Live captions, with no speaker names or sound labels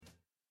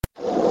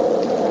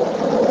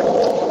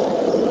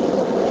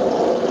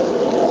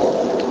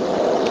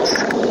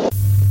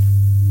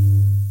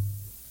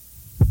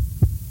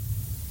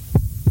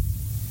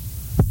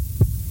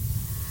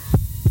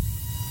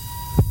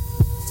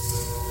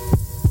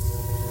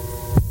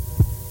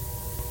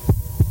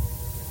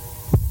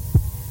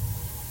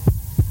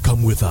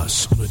Come with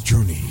us on a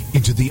journey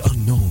into the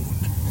unknown,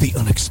 the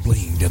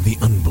unexplained, and the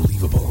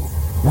unbelievable.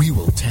 We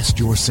will test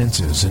your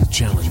senses and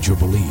challenge your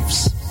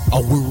beliefs.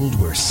 A world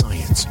where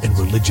science and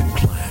religion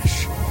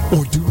clash.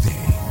 Or do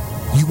they?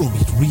 You will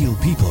meet real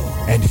people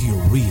and hear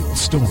real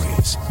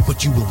stories,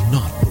 but you will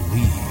not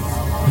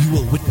believe. You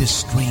will witness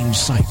strange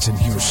sights and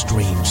hear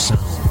strange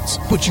sounds,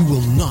 but you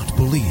will not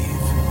believe.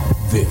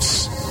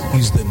 This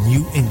is the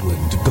New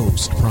England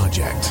Ghost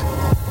Project.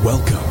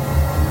 Welcome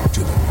to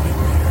the nightmare.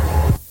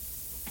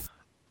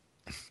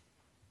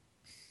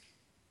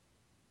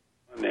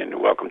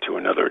 And welcome to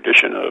another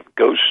edition of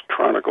Ghost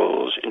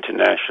Chronicles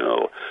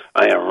International.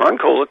 I am Ron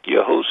Kolick,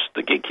 your host,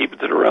 the gatekeeper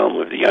to the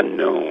realm of the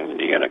unknown,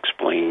 the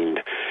unexplained,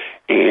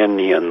 and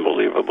the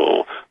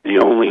unbelievable, the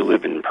only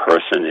living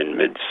person in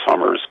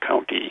Midsomers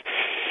County.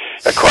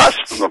 Across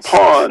from the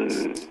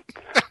pond...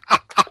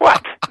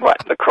 What?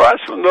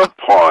 Across from the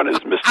pond is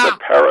Mr.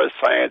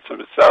 Parascience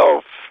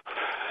himself,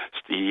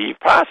 Steve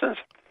Parsons.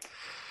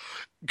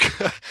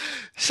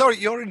 Sorry,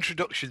 your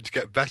introductions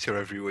get better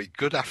every week.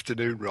 Good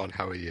afternoon, Ron.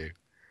 How are you?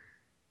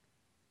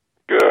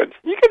 Good.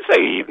 You can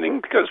say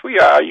evening because we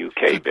are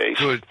UK-based.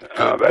 Good.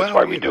 That's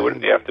why we do it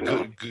in the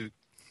afternoon. Good.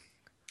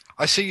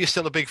 I see you're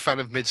still a big fan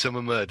of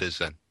Midsomer Murders,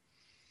 then.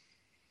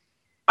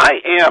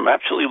 I am.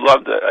 Absolutely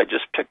loved it. I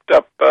just picked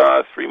up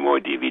 3 more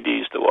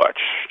DVDs to watch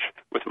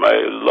with my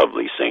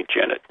lovely St.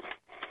 Janet.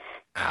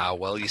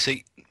 Well, you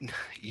see,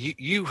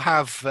 you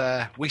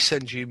have... we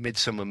send you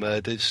Midsomer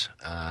Murders,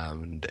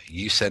 and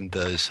you send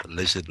us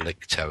Lizard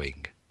Lick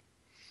Towing.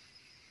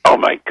 Oh,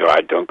 my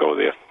God, don't go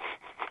there.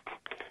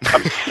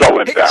 I'm so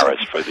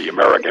embarrassed for the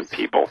American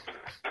people.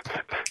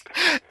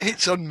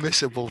 It's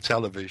unmissable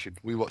television.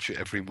 We watch it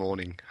every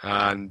morning,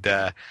 and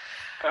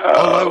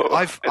although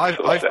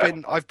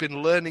I've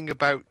been learning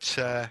about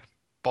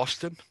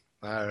Boston,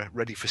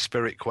 ready for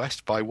Spirit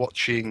Quest, by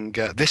watching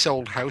This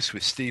Old House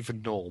with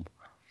Stephen Norm.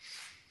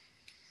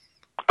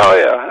 Oh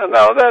yeah,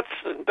 no,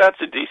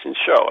 that's a decent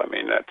show. I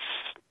mean,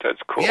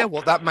 that's cool. Yeah,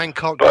 what that man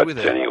can't do with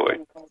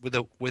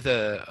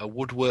a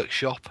woodwork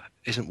shop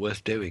isn't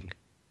worth doing.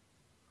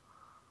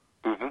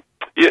 Mm-hmm.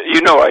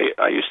 You know,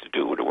 I used to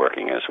do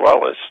woodworking as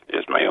well as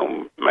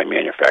my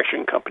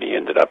manufacturing company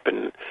ended up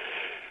in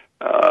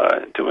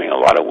doing a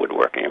lot of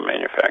woodworking and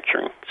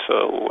manufacturing.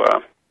 So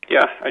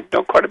yeah, I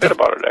know quite a bit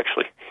about it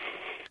actually.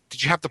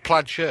 Did you have the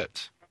plaid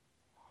shirts?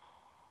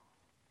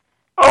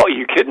 Oh, are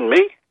you kidding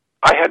me?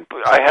 I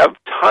have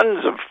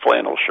tons of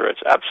flannel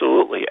shirts.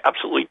 Absolutely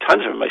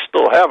tons of them. I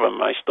still have them.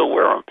 I still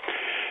wear them.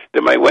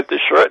 Then my winter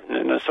shirt, and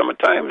in the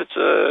summertime,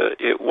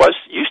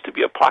 used to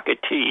be a pocket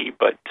tee,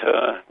 but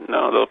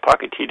no, the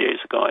pocket tee days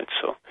are gone.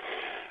 So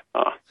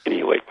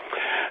anyway,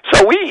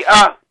 so you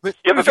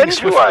ever been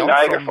to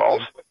Niagara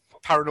Falls?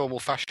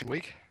 Paranormal Fashion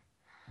Week.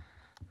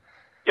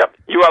 Yep,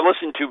 you are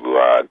listening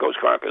to Ghost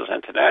Chronicles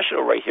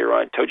International right here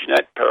on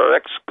TogiNet,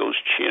 Pararex, Ghost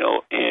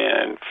Channel,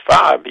 and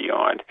far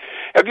beyond.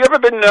 Have you ever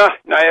been to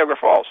Niagara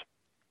Falls?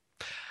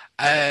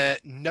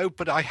 No,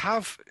 but I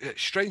have.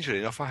 Strangely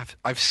enough,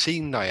 I've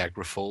seen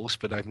Niagara Falls,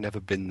 but I've never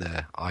been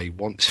there. I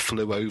once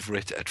flew over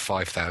it at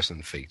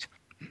 5,000 feet.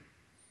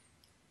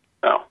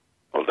 Oh,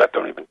 well, that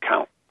don't even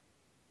count.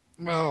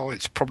 Well,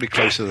 it's probably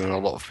closer than a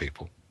lot of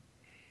people.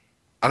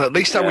 And at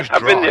least I was dry.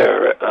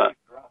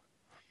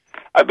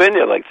 I've been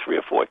there like 3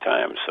 or 4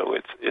 times, so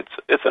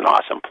it's an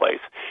awesome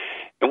place.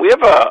 And we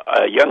have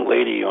a young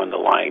lady on the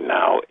line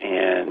now,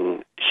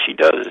 and she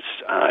does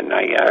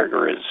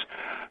Niagara's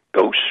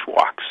ghost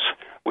walks,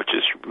 which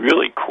is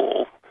really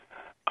cool.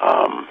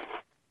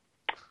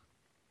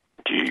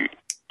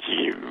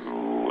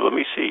 Let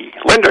me see.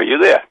 Linda, are you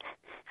there?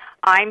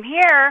 I'm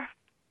here.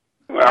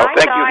 Well, Hi,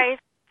 thank guys. you.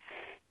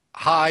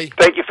 Hi.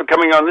 Thank you for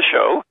coming on the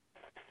show.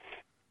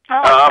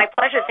 Oh, it's my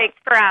pleasure. Thanks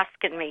for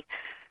asking me.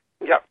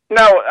 Yeah.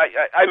 No,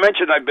 I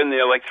mentioned I've been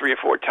there like 3 or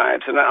 4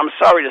 times, and I'm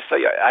sorry to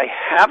say I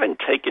haven't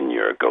taken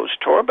your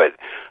ghost tour, but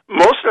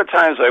most of the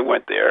times I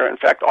went there, in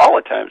fact, all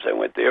the times I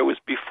went there was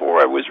before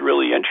I was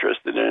really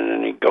interested in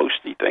any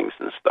ghosty things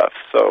and stuff.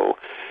 So,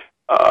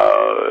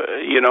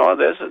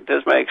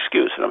 there's my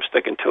excuse, and I'm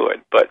sticking to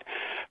it. But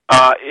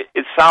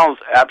it sounds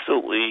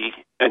absolutely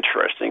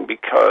interesting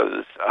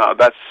because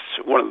that's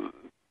one of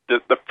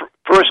the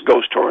first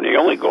ghost tour and the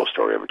only ghost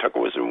tour I ever took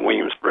was in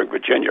Williamsburg,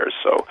 Virginia.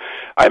 So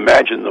I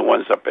imagine the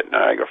ones up at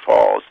Niagara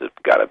Falls have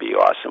got to be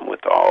awesome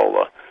with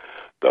all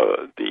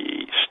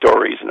the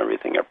stories and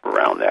everything up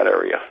around that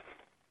area.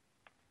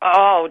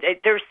 Oh,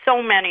 there's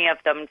so many of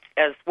them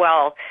as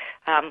well,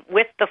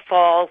 with the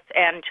falls,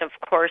 and of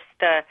course,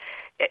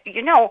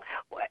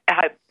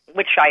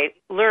 which I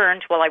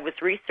learned while I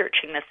was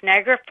researching this,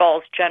 Niagara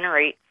Falls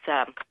generates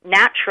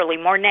naturally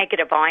more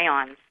negative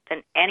ions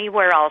than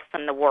anywhere else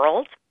in the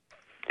world.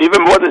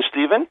 Even more than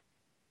Stephen?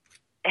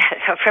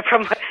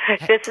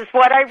 This is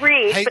what I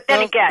read, hey, but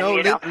then again,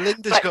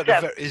 Linda's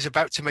is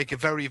about to make a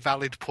very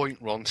valid point,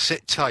 Ron.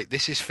 Sit tight.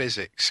 This is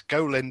physics.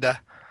 Go,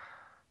 Linda.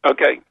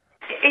 Okay.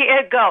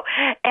 Go.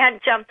 And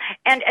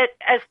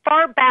as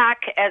far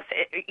back as,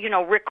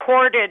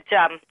 recorded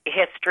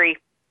history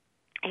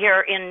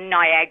here in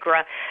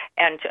Niagara,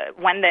 and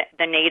when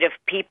the native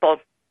people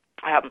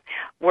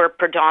were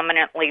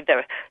predominantly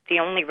the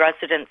only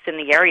residents in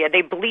the area.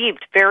 They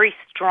believed very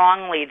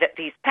strongly that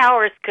these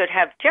powers could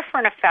have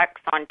different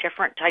effects on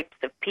different types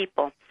of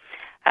people.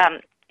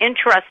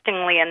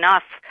 Interestingly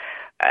enough,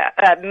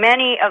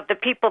 many of the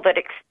people that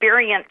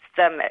experience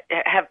them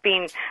have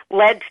been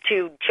led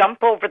to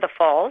jump over the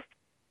falls.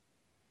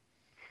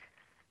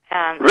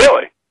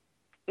 Really?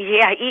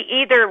 Yeah,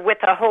 either with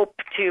a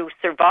hope to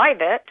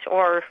survive it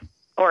or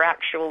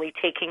actually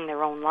taking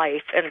their own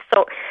life. And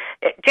so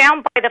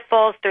down by the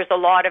falls, there's a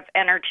lot of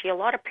energy, a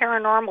lot of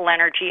paranormal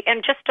energy,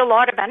 and just a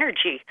lot of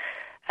energy.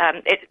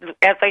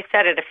 As I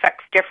said, it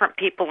affects different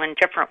people in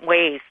different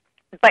ways.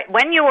 But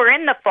when you were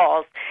in the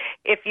falls,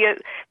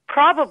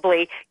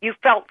 you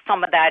felt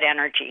some of that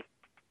energy.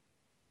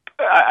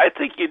 I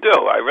think you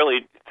do. I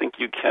really think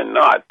you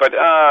cannot. But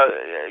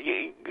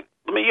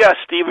let me ask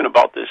Stephen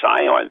about this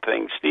ion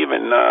thing.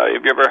 Stephen,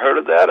 have you ever heard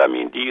of that? I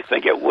mean, do you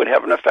think it would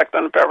have an effect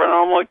on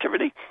paranormal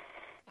activity?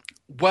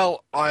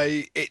 Well,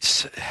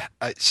 it's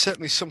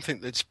certainly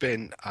something that's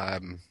been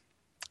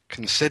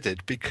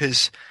considered,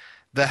 because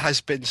there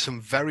has been some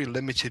very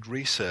limited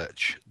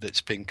research that's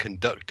been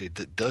conducted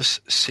that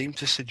does seem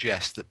to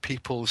suggest that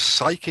people's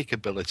psychic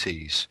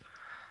abilities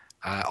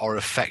are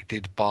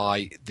affected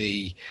by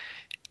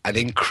an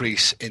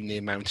increase in the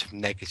amount of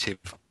negative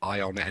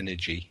ion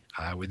energy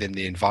within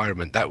the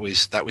environment. That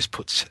was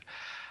put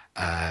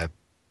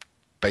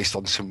based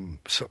on some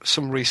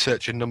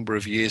research a number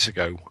of years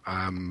ago.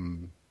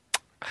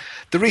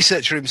 The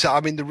researcher himself, I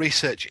mean, the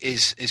research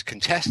is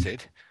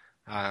contested,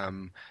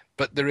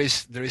 but there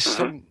is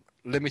some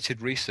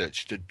limited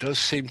research that does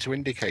seem to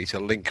indicate a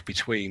link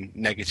between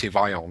negative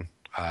ion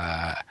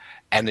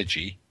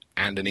energy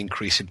and an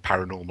increase in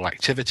paranormal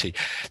activity,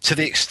 to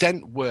the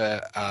extent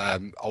where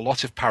a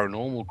lot of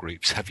paranormal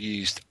groups have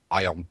used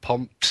ion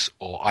pumps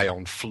or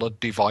ion flood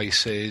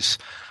devices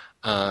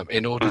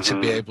in order to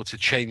be able to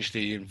change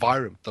the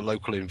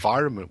local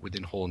environment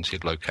within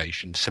haunted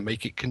locations to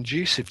make it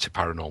conducive to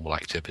paranormal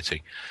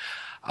activity.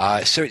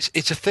 So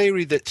it's a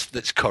theory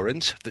that's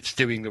current, that's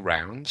doing the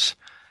rounds.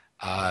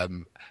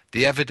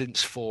 The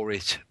evidence for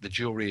it, the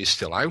jury is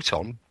still out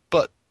on,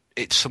 but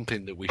it's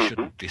something that we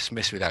shouldn't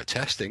dismiss without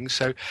testing.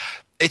 So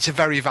it's a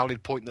very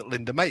valid point that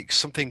Linda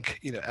makes.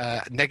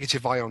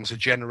 Negative ions are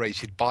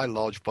generated by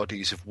large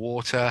bodies of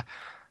water,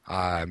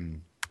 by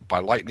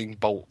lightning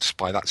bolts,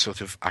 by that sort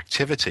of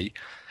activity.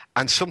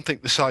 And something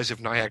the size of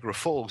Niagara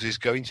Falls is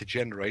going to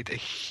generate a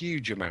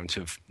huge amount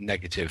of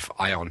negative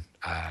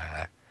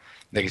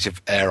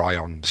air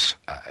ions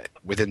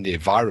within the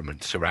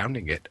environment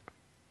surrounding it.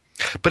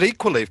 But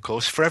equally, of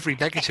course, for every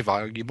negative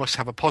ion, you must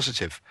have a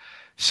positive.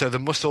 So there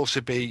must also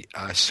be,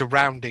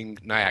 surrounding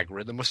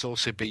Niagara, there must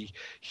also be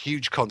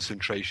huge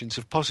concentrations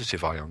of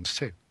positive ions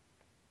too.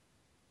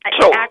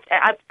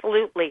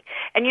 Absolutely.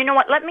 And you know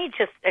what, let me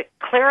just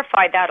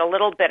clarify that a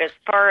little bit as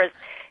far as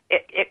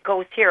it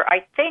goes here.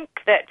 I think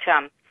that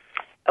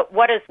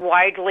what is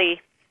widely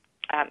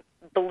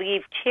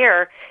believed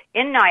here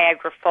in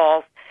Niagara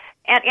Falls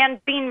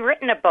and being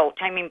written about,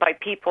 I mean, by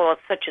people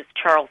such as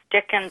Charles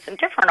Dickens and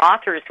different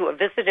authors who have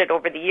visited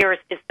over the years,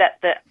 is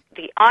that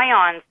the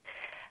ions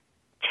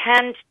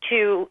tend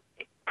to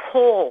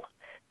pull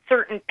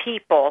certain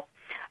people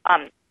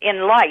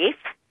in life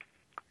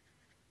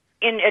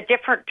in a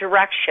different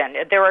direction.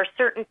 There are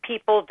certain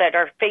people that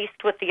are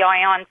faced with the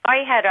ions. I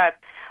had a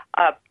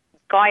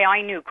guy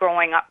I knew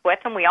growing up with,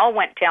 and we all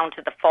went down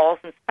to the falls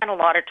and spent a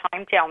lot of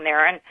time down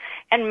there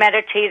and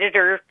meditated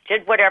or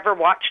did whatever,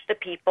 watched the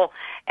people.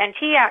 And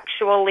he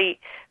actually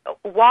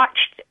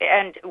watched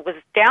and was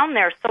down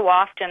there so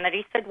often that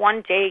he said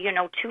one day,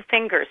 2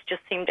 fingers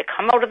just seemed to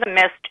come out of the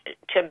mist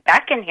to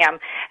beckon him,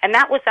 and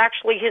that was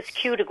actually his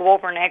cue to go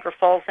over Niagara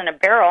Falls in a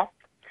barrel.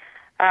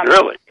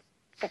 Really?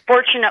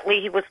 Fortunately,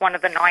 he was one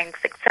of the 9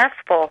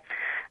 successful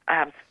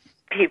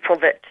people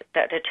that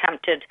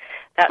attempted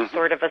that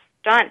sort of a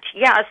stunt.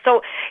 Yeah,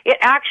 so it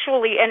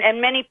actually, and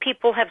many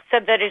people have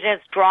said that it has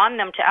drawn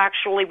them to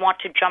actually want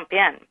to jump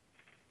in.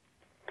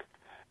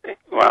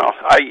 Well,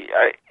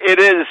 it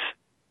is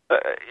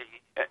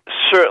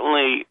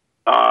certainly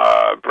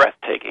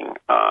breathtaking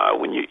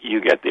when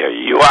you get there.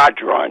 You are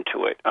drawn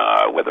to it,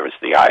 whether it's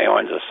the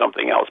ions or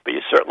something else, but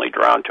you're certainly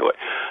drawn to it.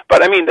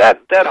 But I mean,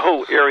 that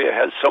whole area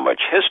has so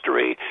much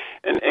history,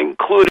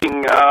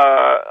 including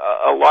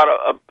a lot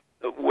of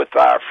with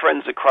our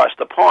friends across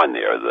the pond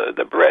there,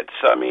 the Brits.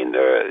 I mean,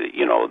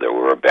 there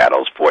were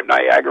battles. Fort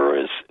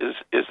Niagara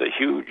is a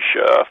huge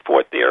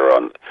fort there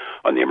on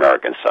the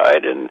American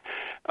side. And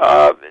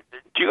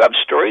do you have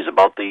stories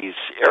about these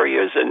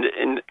areas?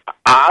 And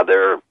are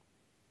there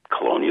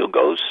colonial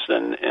ghosts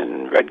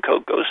and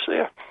redcoat ghosts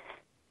there?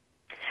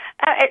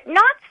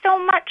 Not so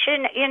much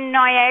in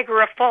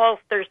Niagara Falls.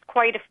 There's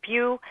quite a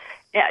few.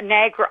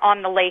 Niagara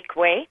on the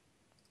Lakeway.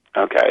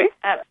 Okay.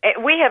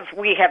 We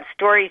have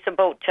stories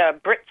about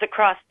Brits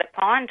across the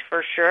pond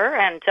for sure,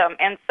 and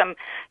some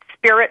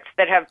spirits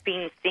that have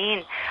been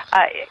seen.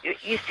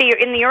 You see,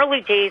 in the early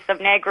days of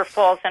Niagara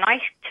Falls, and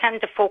I tend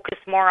to focus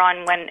more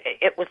on when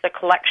it was a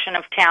collection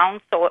of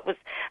towns, so it was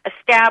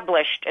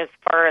established as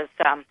far as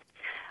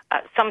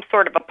some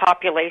sort of a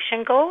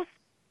population goes.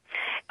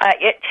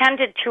 It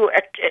tended to,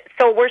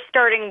 so we're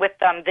starting with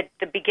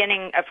the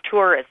beginning of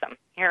tourism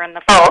here in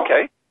the fall. Oh,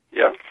 okay.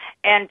 Yeah.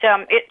 And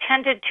it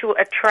tended to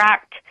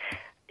attract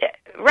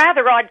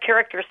rather odd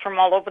characters from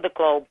all over the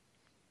globe.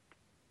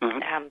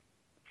 Mm-hmm.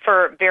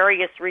 For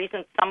various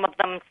reasons. Some of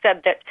them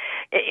said that,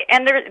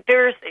 and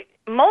there's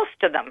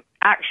most of them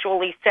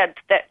actually said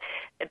that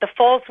the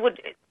falls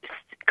would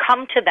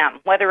come to them,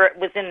 whether it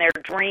was in their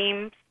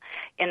dreams,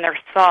 in their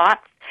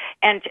thoughts,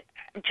 and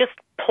just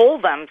pull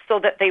them so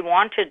that they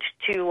wanted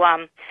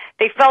to,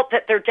 they felt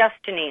that their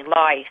destiny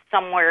lies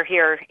somewhere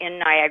here in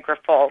Niagara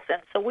Falls.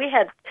 And so we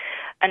had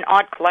an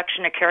odd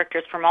collection of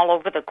characters from all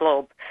over the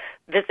globe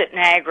visit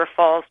Niagara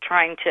Falls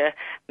trying to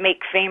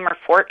make fame or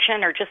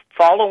fortune, or just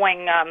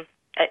following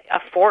a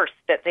force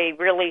that they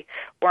really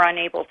were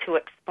unable to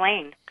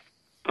explain.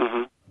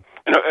 Mm-hmm.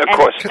 And of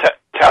course,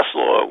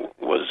 Tesla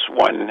was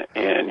one,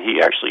 and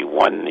he actually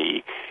won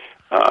the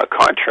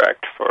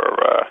contract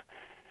for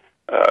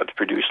to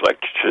produce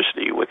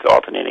electricity with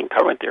alternating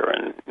current there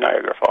in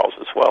Niagara Falls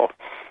as well.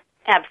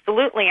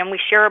 Absolutely, and we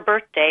share a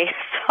birthday.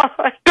 So.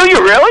 Do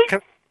you really?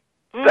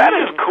 That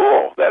is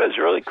cool. That is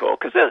really cool,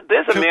 because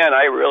there's a man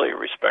I really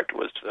respect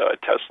was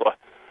Tesla.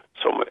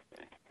 So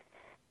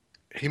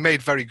he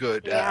made very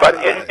good. But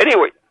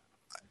anyway,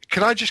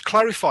 can I just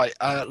clarify,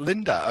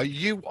 Linda? Are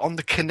you on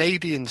the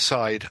Canadian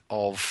side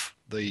of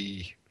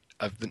the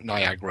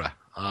Niagara,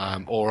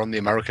 or on the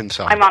American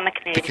side? I'm on the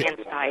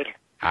Canadian side.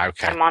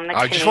 Okay. I'm on the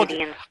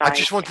Canadian side. I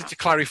just wanted to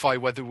clarify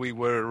whether we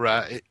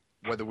were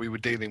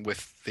dealing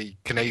with the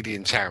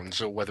Canadian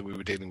towns or whether we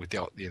were dealing with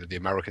the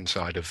American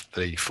side of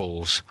the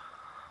falls.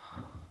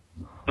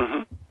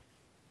 Mm-hmm.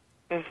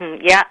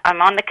 Mm-hmm. Yeah, I'm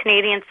on the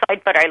Canadian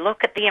side, but I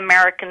look at the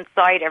American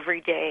side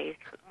every day.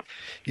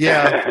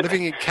 Yeah,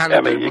 living in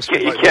Canada. I mean, you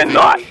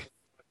cannot.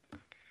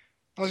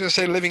 I was going to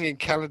say, living in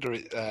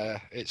Canada,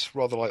 it's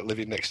rather like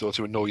living next door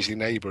to a noisy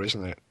neighbour,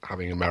 isn't it?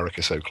 Having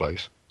America so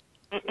close.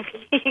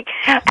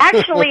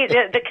 Actually,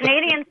 the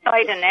Canadian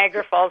side in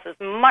Niagara Falls is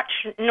much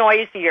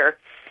noisier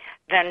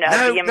than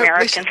the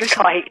American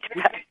side.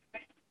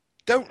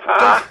 Don't.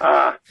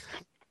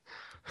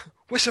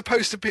 We're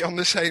supposed to be on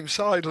the same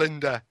side,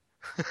 Linda.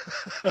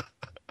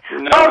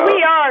 No. Oh,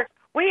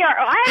 we are.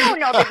 I don't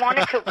know. They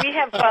wanted to. We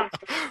have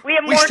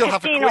more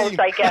casinos.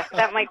 I guess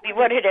that might be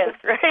what it is,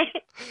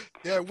 right?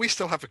 Yeah, we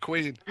still have a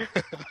queen.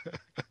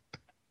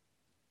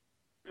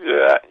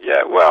 Yeah.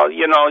 Well,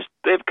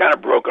 they've kind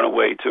of broken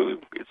away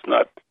too. It's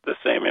not the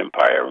same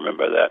empire.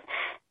 Remember that.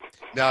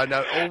 No.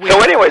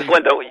 So, anyways,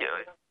 Linda,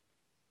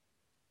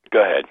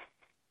 go ahead.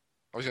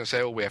 I was going to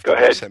say, all we have to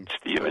do is send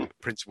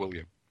Prince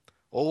William.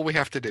 All we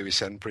have to do is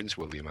send Prince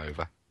William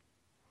over.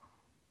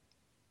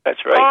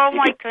 That's right. Oh,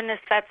 my goodness,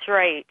 that's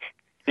right.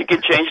 You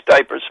can change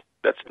diapers.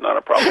 That's not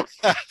a problem.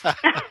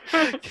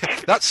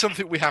 That's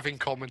something we have in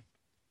common.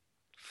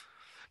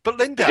 But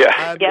Linda,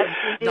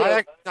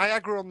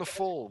 Niagara on the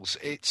Falls,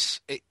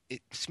 it's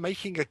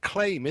making a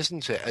claim,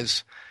 isn't it?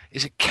 Is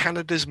it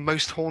Canada's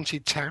most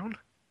haunted town?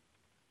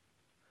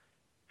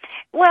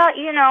 Well,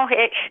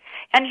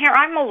 and here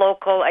I'm a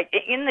local.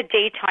 In the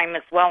daytime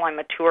as well, I'm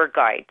a tour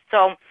guide.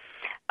 So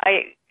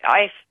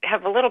I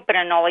have a little bit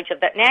of knowledge of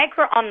that.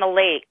 Niagara on the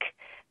Lake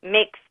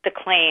makes the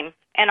claim,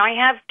 and I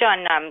have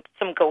done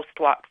some ghost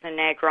walks in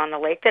Niagara on the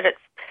Lake, that it's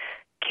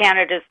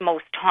Canada's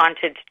most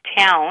haunted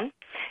town.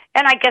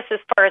 And I guess as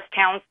far as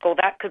towns go,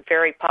 that could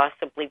very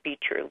possibly be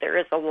true. There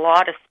is a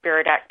lot of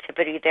spirit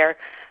activity there.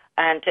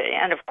 And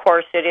of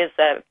course, it is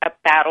a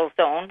battle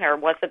zone, or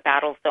was a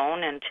battle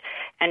zone,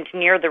 and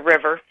near the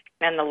river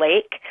and the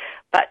lake.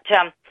 But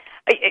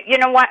you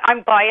know what?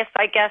 I'm biased,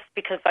 I guess,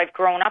 because I've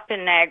grown up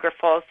in Niagara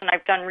Falls and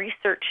I've done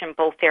research in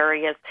both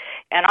areas.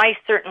 And I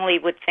certainly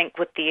would think,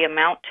 with the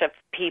amount of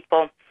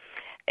people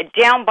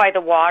down by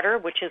the water,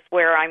 which is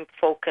where I'm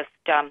focused,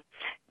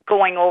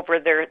 going over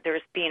there,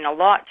 there's been a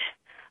lot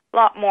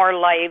more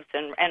lives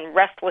and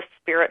restless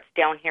spirits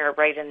down here,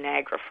 right in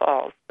Niagara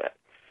Falls. But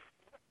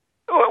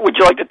would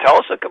you like to tell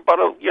us about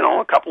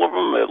a couple of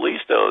them, at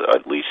least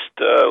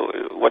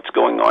what's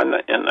going on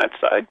in that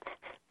side?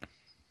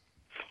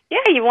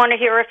 Yeah, you want to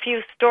hear a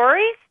few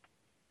stories?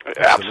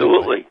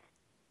 Absolutely.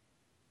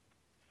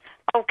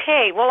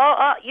 Okay,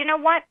 well, you know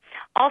what?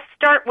 I'll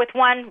start with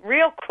one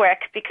real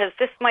quick, because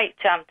this might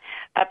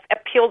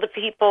appeal to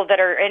people that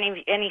are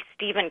any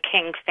Stephen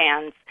King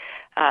fans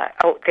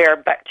out there,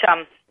 but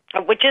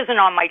which isn't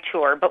on my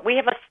tour. But we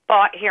have a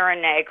spot here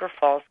in Niagara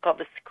Falls called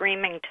the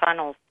Screaming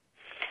Tunnels.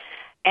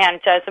 And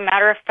as a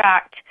matter of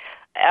fact,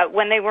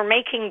 when they were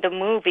making the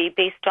movie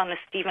based on the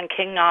Stephen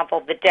King novel,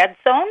 The Dead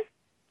Zone,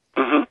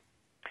 mm-hmm.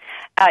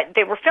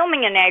 They were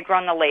filming in Niagara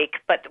on the Lake,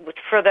 but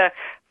for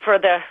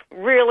the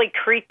really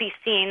creepy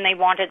scene, they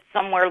wanted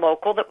somewhere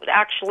local that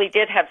actually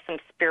did have some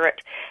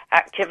spirit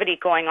activity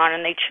going on,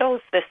 and they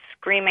chose the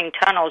Screaming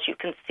Tunnels. You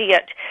can see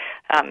it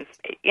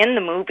in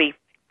the movie.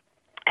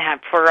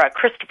 For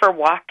Christopher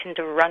Walken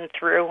to run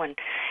through and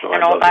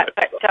all that.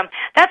 But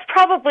that's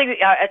probably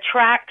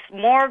attracts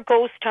more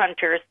ghost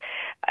hunters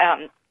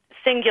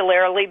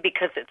singularly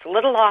because it's a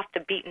little off the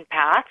beaten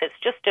path. It's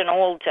just an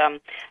old,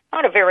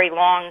 not a very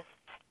long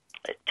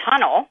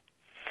tunnel.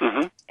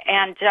 Mm-hmm.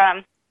 And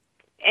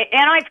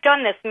I've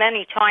done this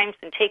many times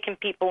and taken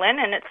people in,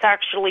 and it's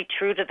actually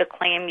true to the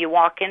claim. You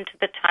walk into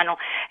the tunnel,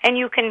 and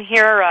you can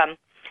hear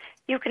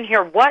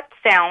what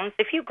sounds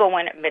if you go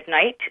in at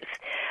midnight.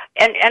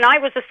 And I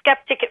was a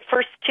skeptic at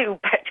first too,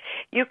 but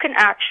you can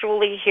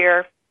actually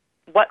hear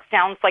what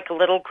sounds like a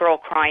little girl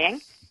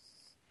crying.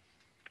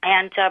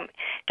 And it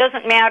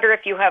doesn't matter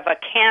if you have a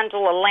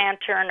candle, a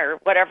lantern, or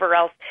whatever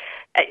else.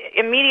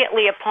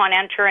 Immediately upon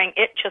entering,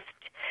 it just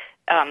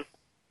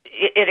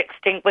it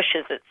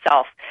extinguishes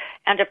itself.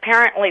 And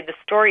apparently the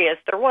story is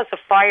there was a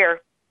fire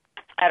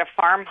at a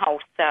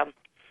farmhouse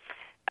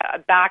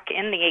back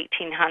in the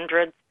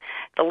 1800s.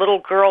 The little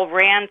girl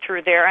ran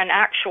through there, and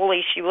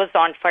actually she was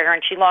on fire,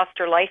 and she lost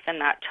her life in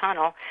that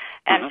tunnel.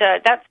 And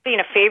that's been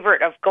a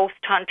favorite of ghost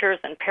hunters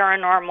and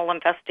paranormal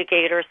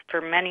investigators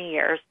for many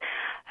years.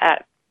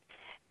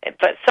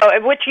 But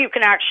which you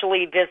can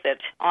actually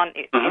visit on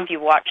if you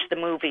watch the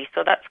movie.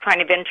 So that's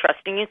kind of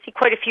interesting. You see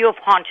quite a few of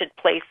haunted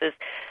places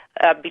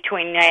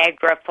between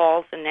Niagara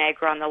Falls and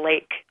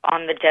Niagara-on-the-Lake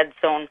on the Dead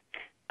Zone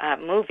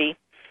movie.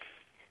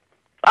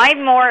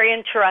 I'm more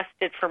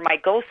interested for my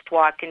ghost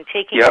walk in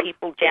taking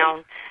people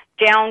down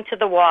to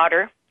the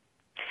water,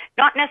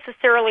 not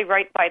necessarily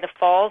right by the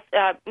falls,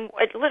 a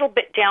little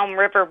bit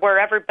downriver where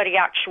everybody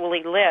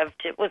actually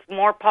lived. It was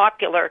more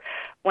popular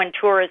when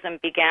tourism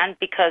began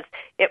because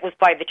it was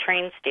by the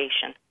train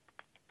station.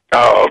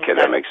 Oh, okay,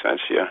 that makes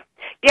sense, yeah.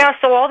 Yeah,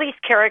 so all these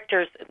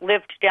characters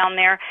lived down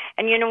there,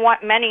 and you know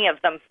what? Many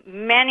of them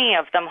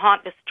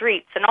haunt the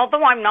streets. And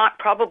although I'm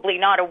probably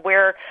not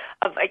aware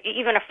of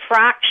even a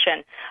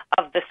fraction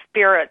of the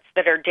spirits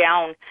that are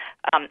down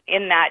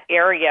in that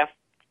area,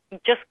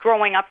 just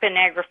growing up in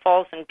Niagara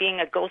Falls and being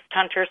a ghost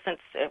hunter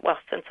since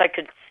I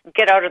could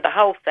get out of the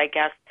house, I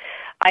guess,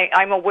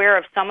 I'm aware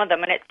of some of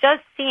them. And it does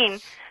seem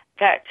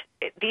that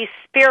these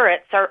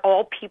spirits are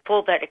all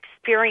people that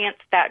experience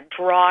that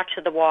draw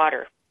to the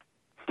water.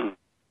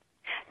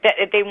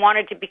 That they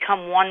wanted to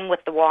become one with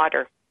the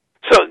water.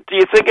 So, do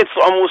you think it's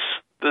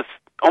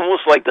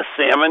almost like the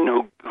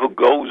salmon who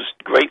goes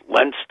great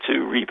lengths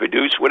to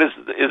reproduce? What is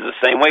the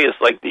same way as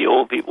like the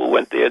old people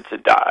went there to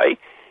die?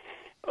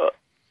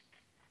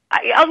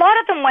 A lot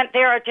of them went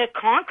there to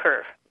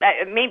conquer.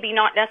 Maybe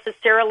not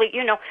necessarily.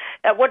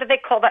 What do they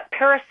call that?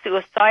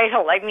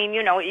 Parasuicidal. I mean,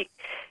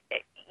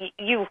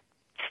 you.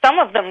 Some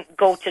of them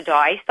go to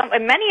die.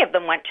 Many of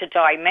them went to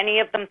die. Many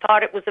of them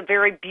thought it was a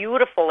very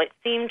beautiful. It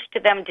seemed to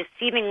them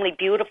deceivingly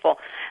beautiful.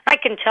 I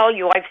can tell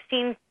you, I've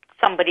seen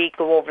somebody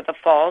go over the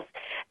falls.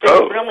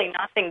 There's really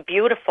nothing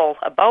beautiful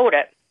about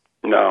it.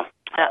 No.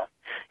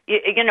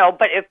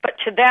 But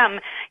to them,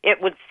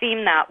 it would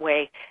seem that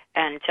way,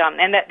 and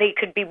that they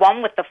could be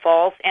one with the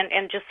falls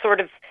and just sort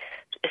of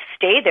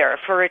stay there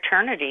for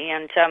eternity,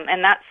 and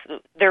that's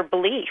their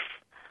belief.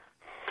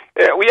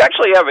 Yeah, we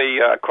actually have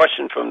a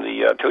question from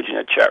the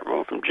TogiNet chat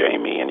room from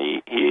Jamie, and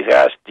he's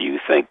asked, do you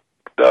think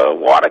the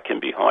water can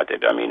be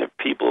haunted? I mean, if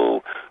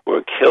people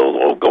were killed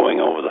or going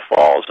over the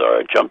falls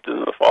or jumped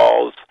into the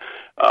falls,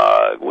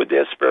 would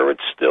their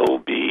spirits still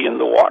be in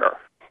the water?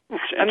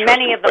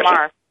 Many of them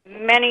are.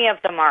 Many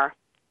of them are.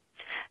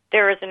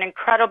 There is an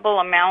incredible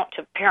amount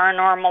of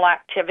paranormal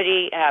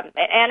activity,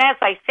 and as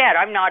I said,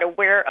 I'm not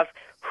aware of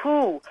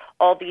who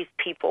all these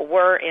people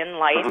were in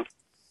life.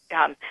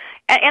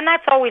 And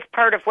that's always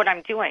part of what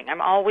I'm doing.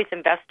 I'm always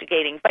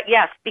investigating. But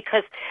yes,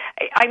 because,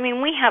 I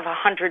mean, we have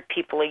 100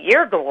 people a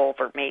year go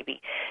over, maybe.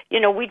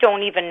 We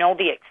don't even know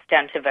the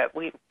extent of it.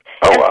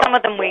 Some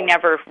of them we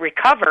never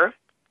recover.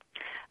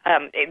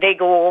 They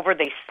go over,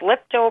 they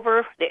slipped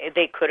over,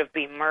 they could have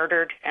been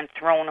murdered and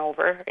thrown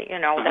over,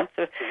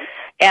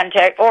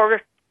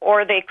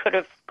 or they could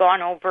have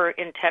gone over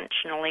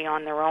intentionally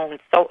on their own.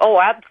 So,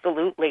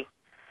 absolutely.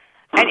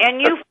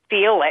 And you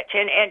feel it,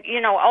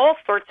 and all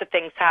sorts of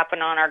things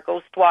happen on our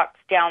ghost walks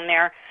down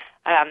there.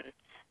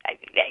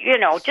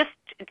 Just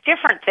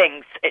different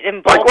things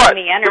involving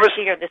the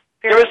energy or the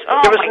spirit.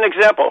 Give us an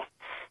example.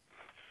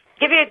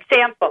 Give you an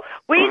example.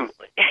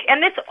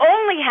 And this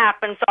only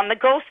happens on the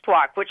ghost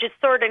walk, which is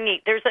sort of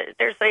neat. There's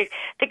I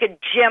think a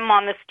gym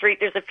on the street.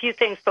 There's a few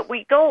things, but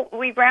we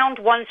round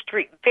one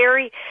street,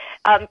 very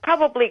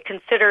probably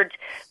considered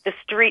the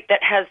street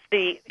that has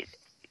the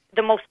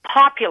most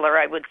popular,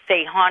 I would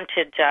say,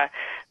 haunted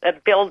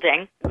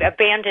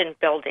abandoned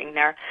building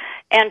there.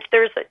 And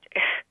there's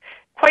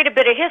quite a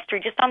bit of history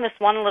just on this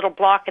one little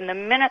block. And the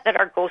minute that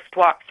our ghost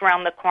walks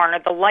around the corner,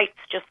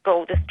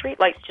 the street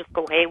lights just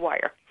go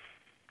haywire.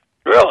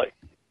 Really?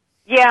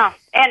 Yeah,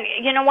 and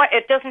you know what?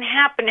 It doesn't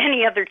happen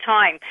any other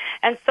time.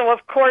 And so,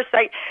 of course,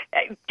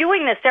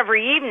 doing this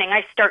every evening,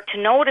 I start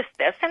to notice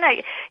this.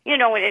 And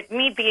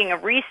me being a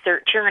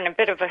researcher and a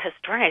bit of a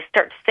historian, I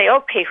start to say,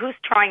 okay, who's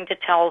trying to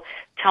tell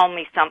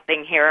me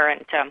something here?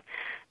 And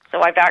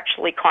so I've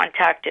actually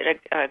contacted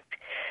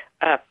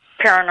a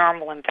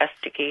paranormal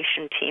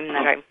investigation team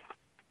that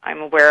I'm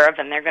aware of,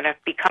 and they're going to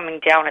be coming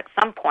down at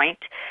some point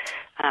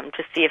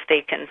to see if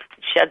they can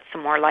shed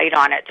some more light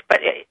on it.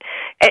 But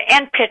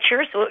and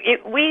pictures,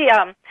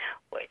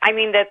 I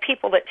mean, the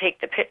people that take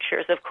the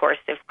pictures, of course,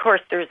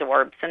 there's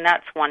orbs, and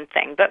that's one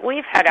thing. But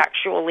we've had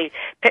actually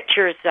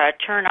pictures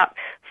turn up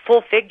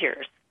full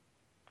figures.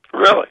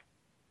 Really?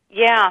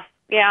 Yeah.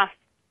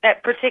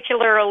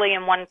 Particularly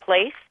in one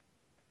place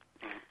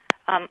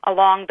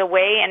along the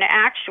way. And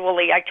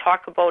actually, I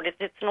talk about it.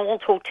 It's an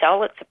old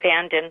hotel. It's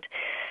abandoned.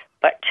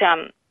 But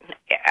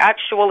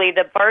actually,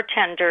 the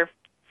bartender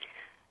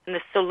and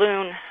the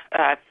saloon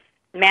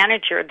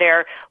manager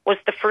there was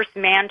the first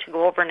man to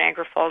go over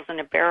Niagara Falls in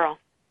a barrel.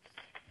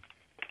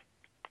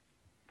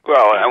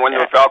 Well, I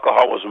wonder if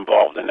alcohol was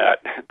involved in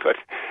that. But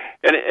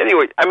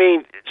anyway, I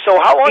mean, so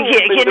how long have you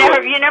been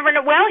doing? You never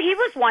know. Well, he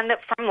was one that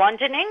from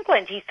London,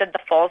 England. He said the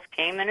falls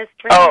came in his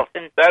dreams. Oh,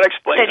 and that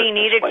explains said it. he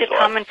needed to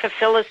come and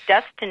fulfill his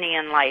destiny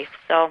in life.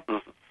 So,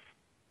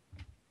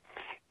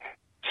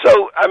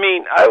 So, I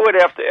mean, I would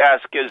have to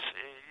ask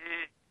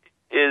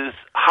is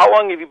how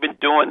long have you been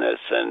doing this,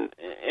 and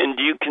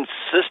do you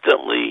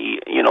consistently,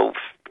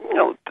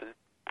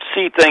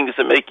 see things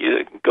that make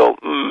you go,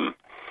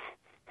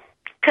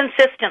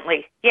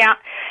 Consistently, yeah.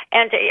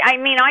 And I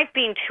mean, I've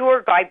been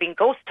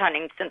ghost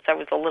hunting since I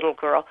was a little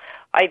girl.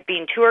 I've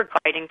been tour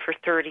guiding for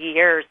 30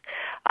 years.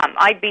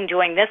 I've been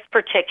doing this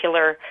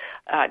particular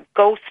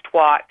ghost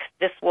walk.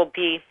 This will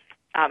be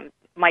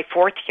my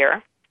 4th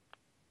year.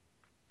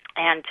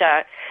 And,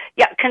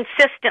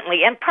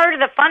 consistently. And part of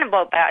the fun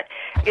about that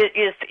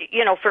is,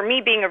 for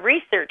me being a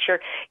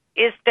researcher,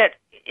 is that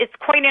it's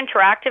quite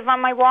interactive on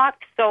my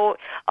walk. So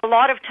a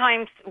lot of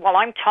times while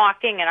I'm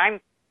talking and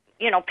I'm,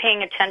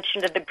 paying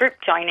attention to the group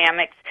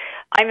dynamics,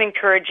 I'm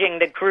encouraging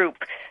the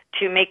group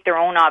to make their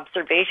own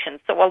observations.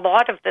 So a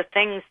lot of the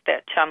things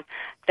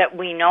that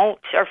we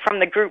note are from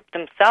the group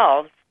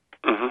themselves.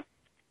 Mm-hmm.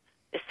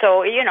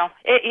 So,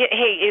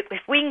 hey,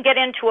 if we can get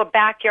into a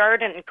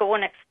backyard and go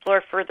and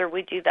explore further,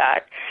 we do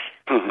that.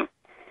 Mm-hmm.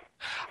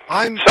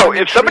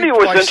 If somebody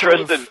was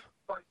interested...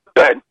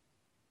 Go ahead.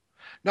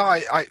 No,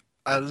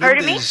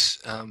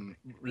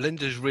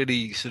 Linda's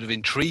really sort of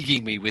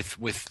intriguing me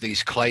with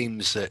these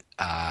claims that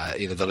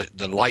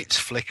the lights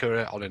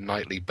flicker on a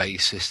nightly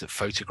basis, that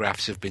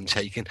photographs have been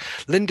taken.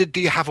 Linda,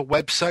 do you have a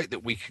website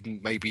that we can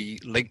maybe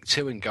link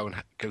to and go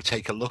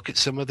take a look at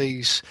some of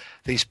these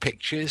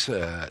pictures,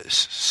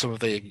 some of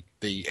the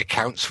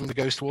accounts from the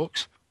ghost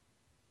walks?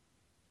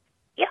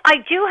 Yeah, I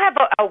do have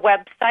a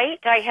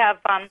website. I have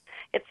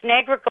it's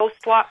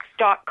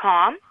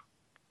NiagaraGhostWalks.com.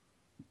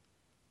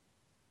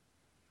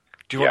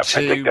 Do you want to?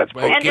 I think that's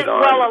and as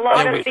well, a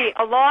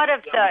lot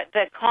of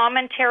the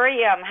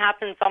commentary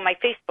happens on my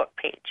Facebook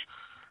page,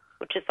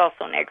 which is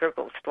also Niagara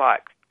Ghost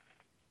Walks.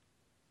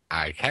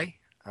 Okay.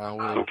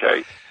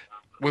 Okay.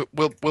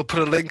 We'll put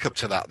a link up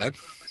to that then.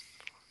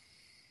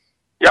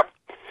 Yep.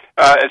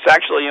 It's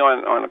actually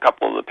on a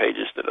couple of the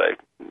pages that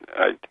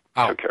I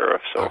took care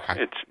of. So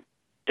okay.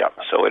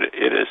 So it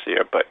is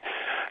there. But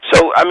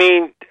so I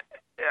mean,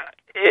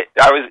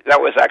 that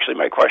was actually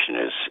my question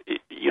is,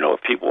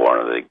 if people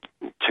wanted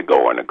to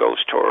go on a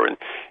ghost tour and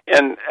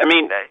I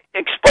mean,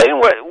 explain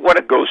what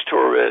a ghost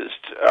tour is,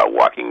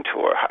 walking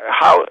tour.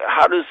 How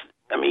do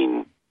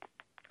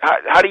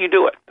you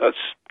do it?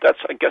 That's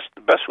I guess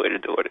the best way to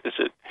do it. Is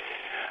it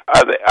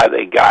are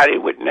they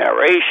guided with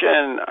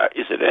narration?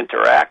 Is it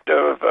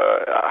interactive?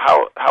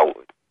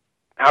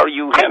 How do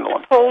you handle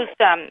them? I suppose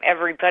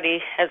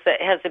everybody has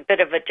a bit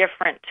of a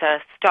different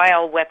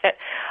style with it.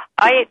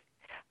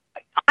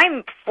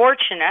 I'm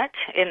fortunate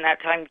in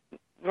that I'm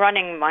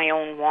running my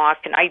own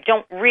walk, and I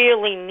don't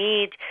really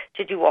need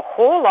to do a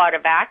whole lot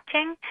of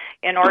acting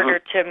in order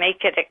to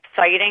make it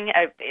exciting.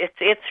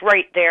 It's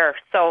right there.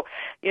 So,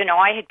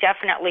 I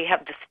definitely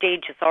have the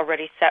stages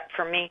already set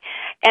for me.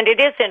 And it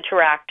is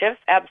interactive,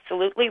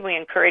 absolutely. We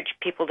encourage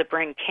people to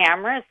bring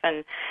cameras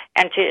and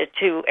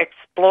to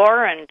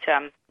explore, and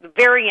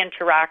very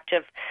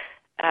interactive.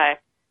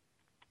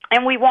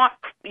 And we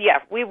walk. We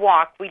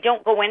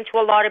don't go into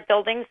a lot of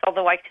buildings,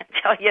 although I can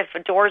tell you if a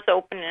door's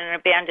open in an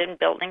abandoned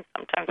building,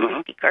 sometimes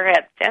we peek our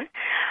heads in.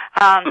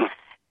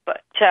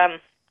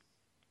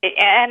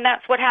 And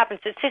that's what happens.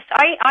 It's just,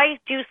 I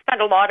do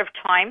spend a lot of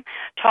time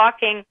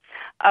talking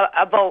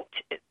about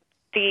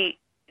the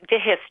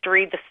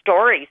history, the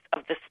stories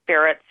of the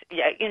spirits,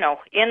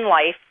 in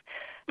life,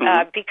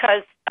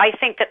 because I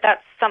think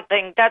that's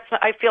something,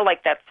 I feel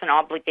like that's an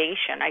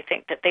obligation. I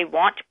think that they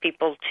want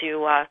people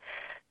to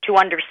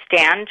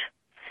understand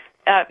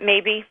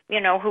maybe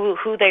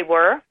who they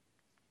were,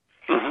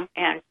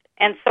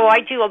 and so I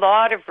do a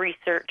lot of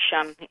research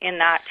in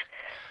that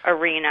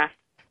arena.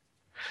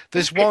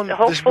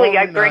 Hopefully,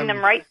 I bring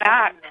them right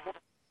back.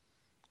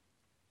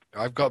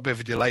 I've got a bit of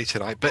a delay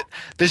tonight, but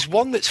there's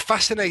one that's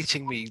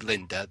fascinating me,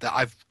 Linda, that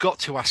I've got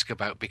to ask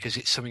about because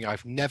it's something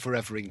I've never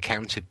ever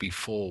encountered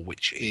before,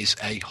 which is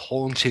a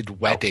haunted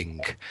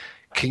wedding.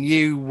 Can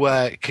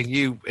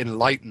you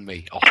enlighten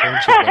me? A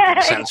haunted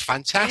wedding sounds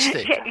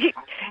fantastic.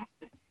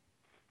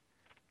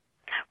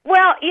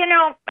 Well,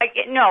 no,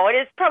 it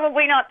is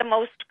probably not the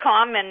most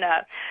common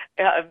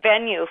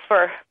venue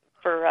for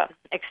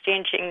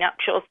exchanging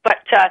nuptials, but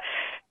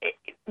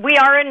we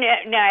are in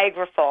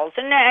Niagara Falls.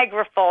 In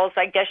Niagara Falls,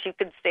 I guess you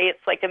could say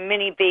it's like a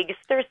mini Vegas.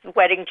 There's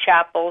wedding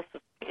chapels,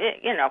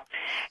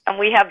 and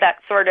we have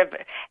that sort of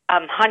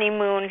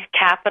honeymoon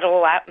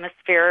capital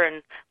atmosphere,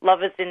 and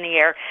love is in the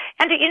air.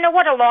 And you know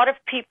what? A lot of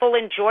people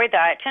enjoy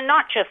that, and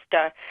not just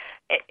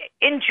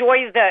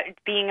enjoy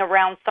being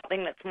around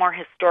something that's more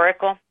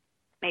historical,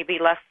 maybe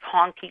less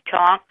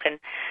honky-tonk,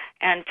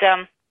 and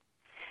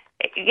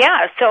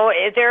yeah, so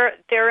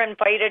they're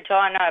invited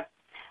on a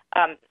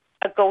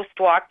ghost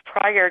walk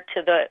prior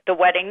to the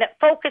wedding that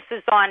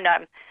focuses on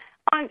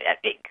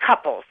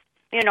couples,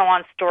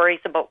 on stories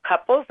about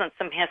couples and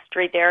some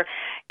history there,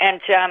 and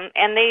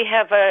they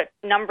have a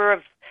number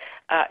of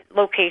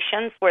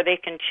locations where they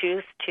can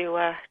choose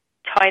to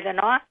tie the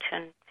knot,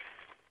 and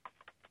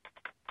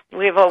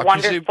we have a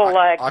wonderful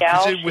gal.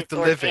 I presume with the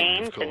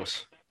living, of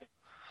course.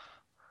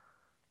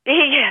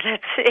 Yeah,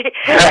 that's it.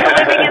 They're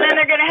living, and then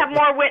they're going to have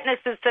more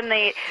witnesses than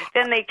they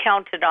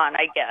counted on,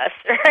 I guess.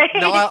 Right?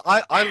 No,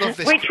 I love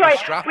this. We try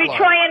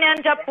and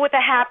end up with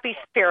a happy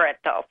spirit,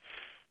 though.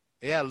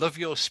 Yeah, I love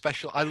the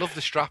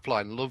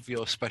strapline. Love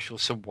your special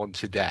someone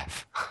to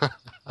death.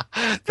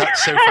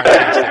 That's so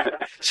fantastic.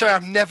 Sorry,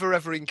 I've never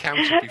ever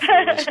encountered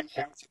before this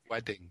haunted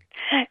wedding.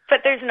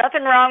 But there's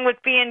nothing wrong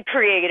with being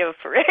creative,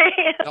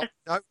 right? No,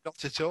 not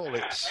at all.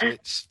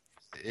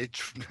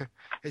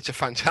 It's a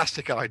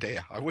fantastic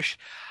idea. I wish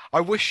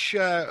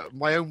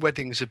my own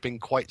weddings had been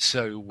quite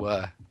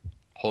so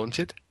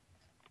haunted.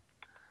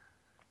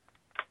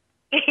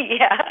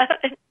 Yeah.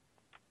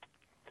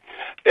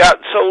 Yeah.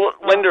 So,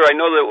 Linda, I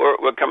know that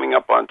we're coming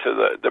up onto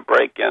the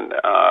break, and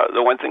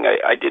the one thing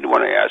I did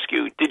want to ask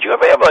you: did you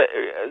ever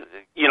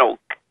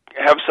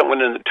have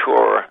someone in the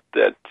tour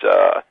that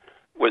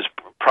was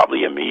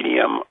probably a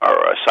medium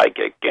or a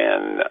psychic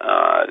and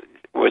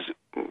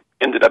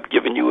ended up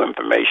giving you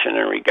information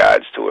in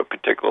regards to a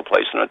particular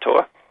place on a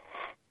tour?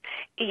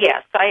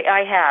 Yes,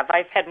 I have.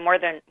 I've had more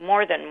than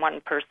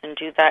one person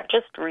do that.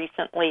 Just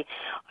recently,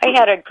 I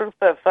had a group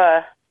of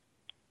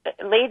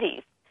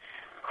ladies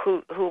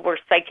who were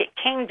psychic,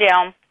 came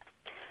down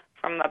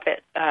from a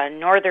bit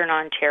northern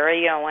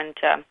Ontario, and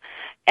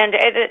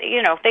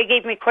they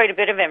gave me quite a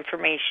bit of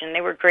information.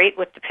 They were great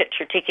with the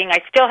picture taking.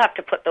 I still have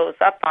to put those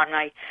up on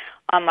my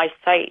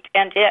site,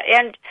 and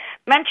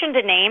mentioned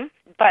a name.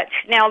 But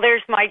now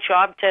there's my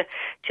job to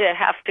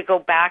have to go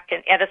back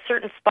and at a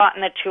certain spot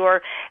in the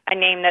tour, a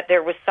name that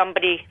there was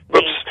somebody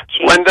named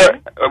Jason.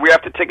 Linda, we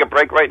have to take a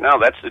break right now.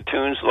 That's the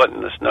tunes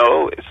letting us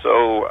know.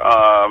 So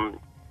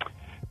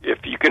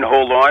if you can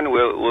hold on,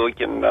 we'll like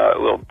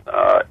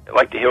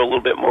to hear a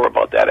little bit more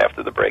about that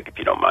after the break, if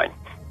you don't mind.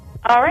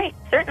 All right,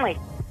 certainly.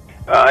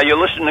 You're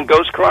listening to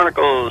Ghost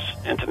Chronicles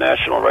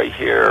International right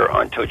here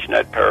on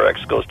TogiNet,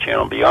 Parax Ghost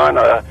Channel Beyond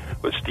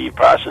with Steve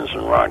Parsons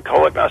and Ron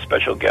Kolek. Our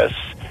special guest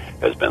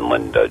has been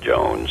Linda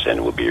Jones,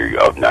 and we'll be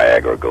of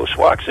Niagara Ghost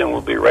Walks, and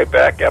we'll be right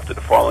back after the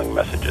following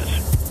messages.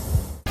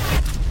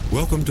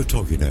 Welcome to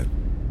TogiNet,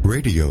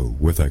 radio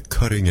with a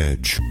cutting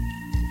edge.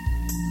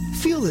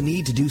 Feel the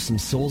need to do some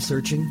soul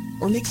searching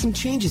or make some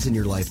changes in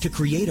your life to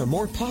create a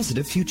more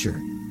positive future?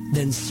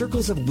 Then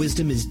Circles of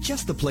Wisdom is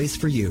just the place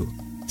for you.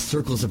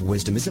 Circles of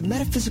Wisdom is a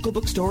metaphysical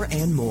bookstore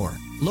and more,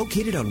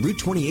 located on Route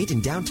 28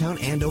 in downtown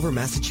Andover,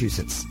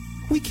 Massachusetts.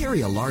 We carry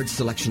a large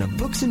selection of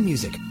books and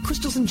music,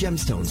 crystals and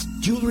gemstones,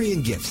 jewelry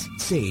and gifts,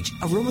 sage,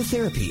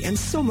 aromatherapy, and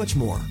so much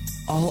more,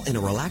 all in a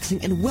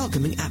relaxing and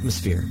welcoming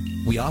atmosphere.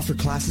 We offer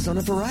classes on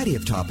a variety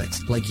of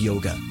topics like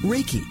yoga,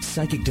 Reiki,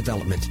 psychic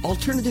development,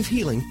 alternative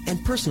healing,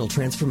 and personal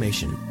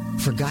transformation.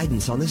 For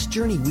guidance on this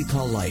journey we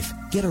call life,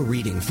 get a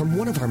reading from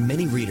one of our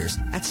many readers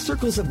at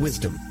Circles of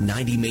Wisdom,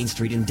 90 Main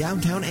Street in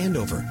downtown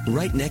Andover,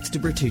 right next to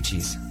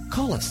Bertucci's.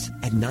 Call us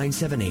at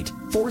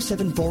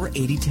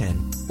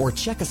 978-474-8010 or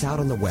check us out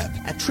on the web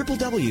at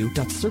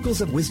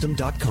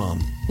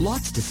www.circlesofwisdom.com.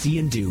 Lots to see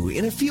and do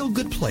in a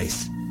feel-good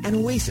place, an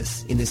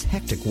oasis in this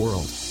hectic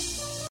world.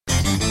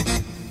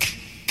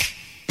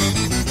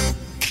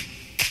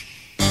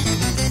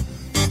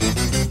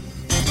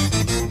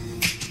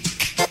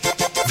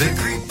 They're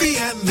creepy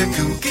and they're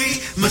kooky,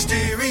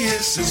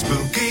 mysterious and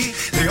spooky.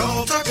 They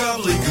all talk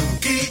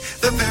gobbledygooky,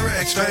 the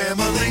Parax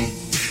family.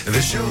 The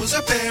shows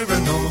are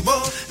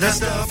paranormal, not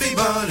stuffy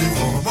but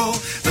informal.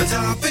 The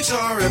topics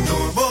are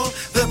abnormal,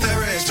 the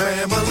Parax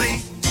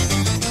family.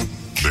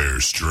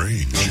 They're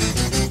strange,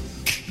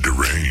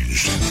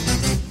 deranged,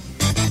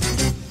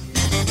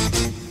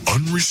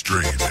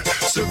 unrestrained.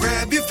 So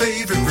grab your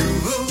favorite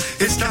brew,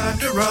 it's time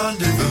to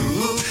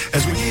rendezvous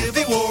as we give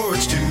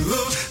awards to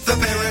the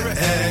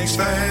Parax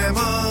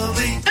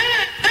family.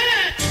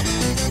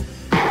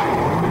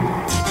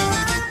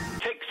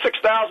 Take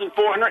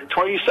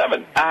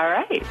 6,427. All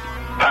right.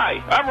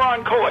 Hi, I'm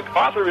Ron Kolek,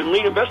 author and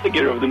lead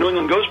investigator of the New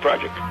England Ghost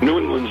Project, New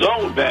England's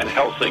own Van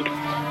Helsing.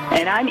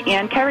 And I'm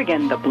Ann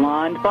Kerrigan, the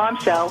blonde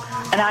bombshell,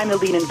 and I'm the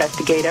lead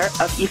investigator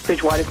of East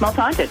Bridgewater's Most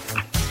Haunted.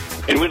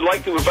 And we'd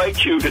like to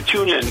invite you to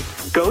tune in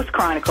Ghost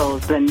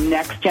Chronicles, The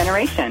Next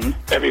Generation,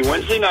 every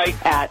Wednesday night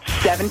at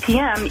 7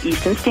 p.m.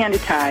 Eastern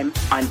Standard Time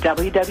on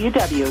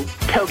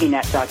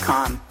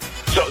www.toginet.com.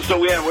 So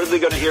Leanne, what are they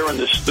going to hear on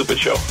this stupid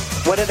show?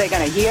 What are they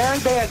going to hear?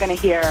 They are going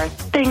to hear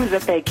things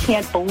that they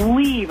can't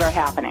believe are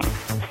happening.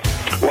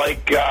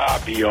 Like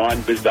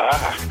Beyond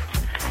Bizarre.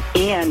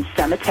 And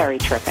cemetery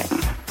tripping.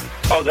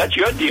 Oh, that's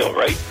your deal,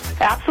 right?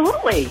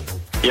 Absolutely.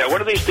 Yeah,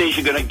 one of these days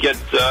you're going to get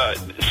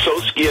so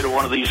scared of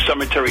one of these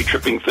cemetery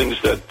tripping things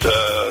that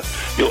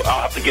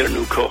I'll have to get a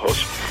new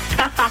co-host.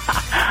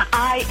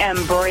 I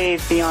am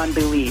brave beyond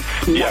belief.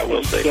 Yeah,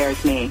 we'll see.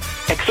 Scares me.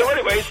 So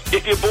anyways,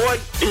 if you're bored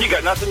and you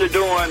got nothing to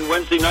do on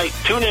Wednesday night,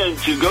 tune in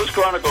to Ghost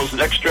Chronicles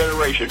Next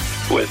Generation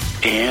with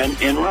Ann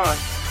and Ron.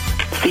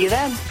 See you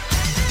then.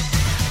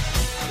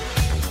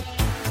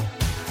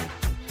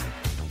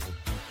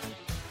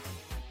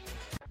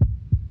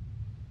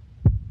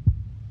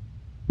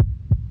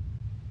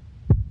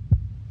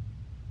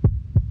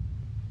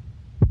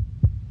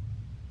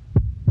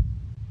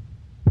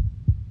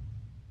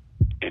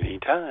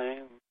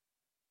 Anytime.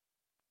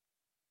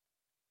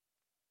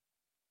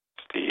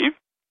 Steve?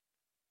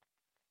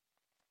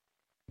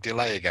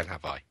 Delay again,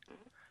 have I?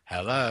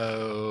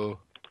 Hello.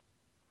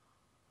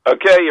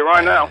 Okay, you're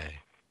on now.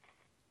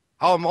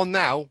 Oh, I'm on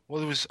now.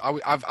 Well,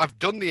 I've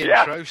done the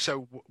intro,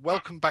 so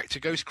welcome back to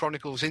Ghost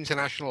Chronicles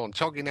International on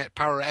TogiNet,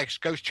 Power X,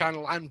 Ghost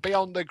Channel, and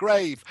Beyond the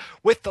Grave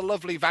with the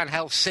lovely Van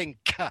Helsing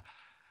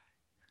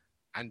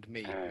and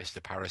me, Mr.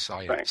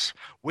 Parascience, thanks.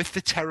 with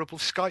the terrible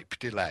Skype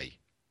delay.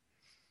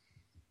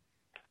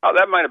 Oh,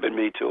 that might have been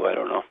me too. I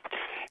don't know.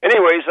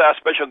 Anyways, our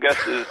special guest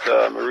is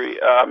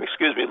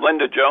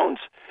Linda Jones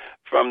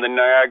from the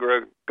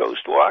Niagara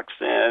Ghost Walks.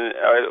 And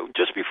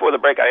just before the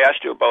break, I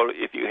asked you about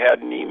if you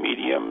had any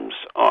mediums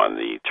on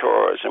the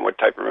tours and what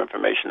type of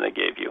information they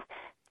gave you.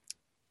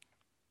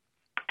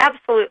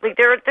 Absolutely,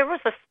 there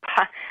was a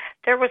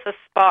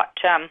spot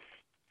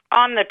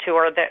on the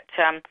tour that.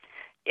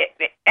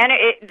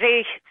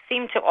 They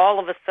seem to all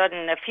of a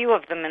sudden, a few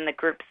of them in the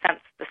group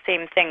sense the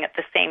same thing at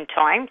the same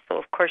time. So,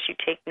 of course, you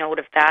take note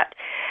of that.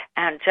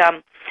 And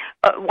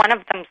one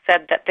of them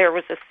said that there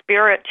was a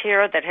spirit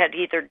here that had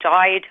either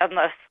died on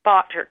the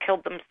spot or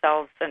killed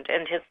themselves,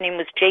 and his name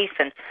was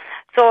Jason.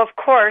 So, of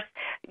course,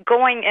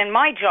 and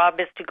my job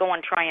is to go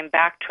and try and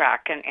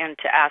backtrack and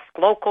to ask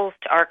locals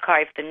to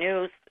archive the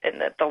news in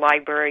the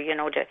library,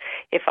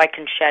 if I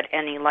can shed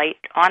any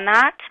light on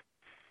that.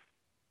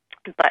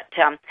 But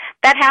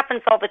that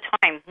happens all the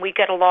time. We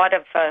get a lot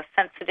of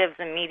sensitives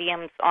and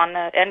mediums on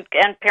and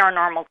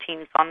paranormal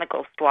teams on the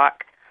Ghost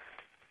Walk.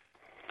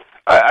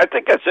 I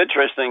think that's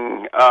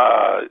interesting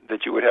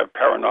that you would have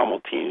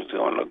paranormal teams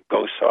on the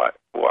Ghost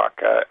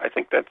Walk. I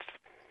think that's,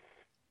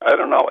 I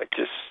don't know, it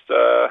just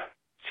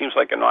seems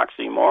like an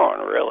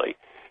oxymoron, really.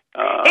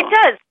 It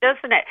does,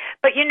 doesn't it?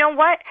 But you know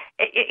what?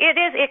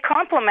 It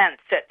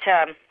complements it,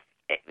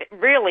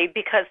 really,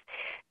 because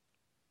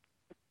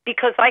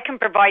I can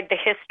provide the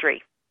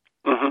history.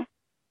 Mm-hmm.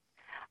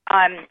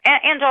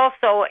 And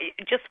also,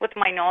 just with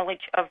my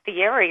knowledge of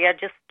the area,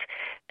 it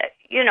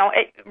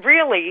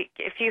really,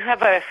 if you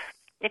have a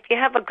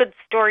good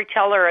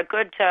storyteller, a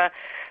good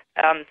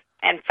and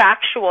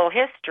factual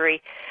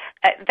history,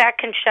 that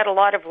can shed a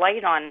lot of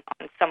light on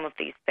some of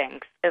these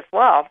things as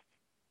well.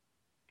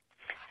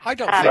 I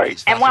don't think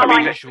it's that and while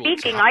I'm unusual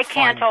speaking, I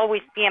can't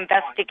always be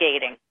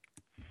investigating.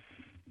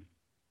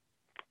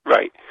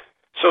 Right.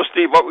 So,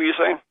 Steve, what were you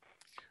saying?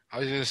 I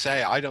was going to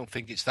say, I don't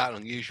think it's that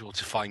unusual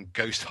to find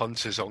ghost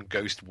hunters on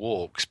ghost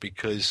walks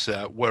because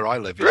where I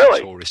live is a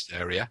tourist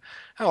area.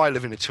 Oh, I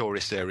live in a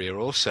tourist area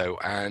also,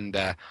 and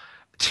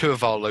two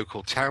of our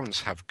local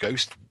towns have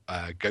ghost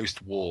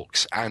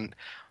walks, and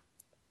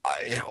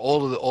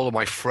all of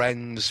my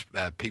friends,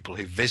 people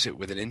who visit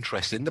with an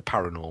interest in the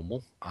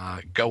paranormal,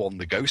 go on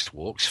the ghost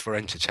walks for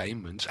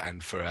entertainment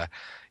and for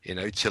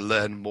to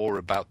learn more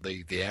about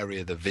the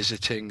area they're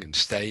visiting and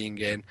staying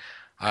in.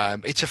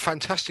 It's a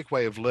fantastic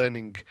way of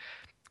learning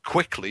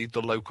quickly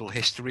the local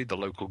history, the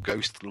local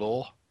ghost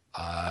lore,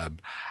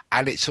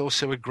 and it's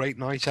also a great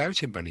night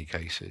out in many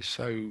cases.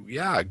 So,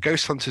 yeah,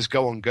 ghost hunters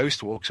go on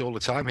ghost walks all the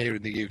time here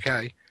in the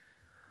UK.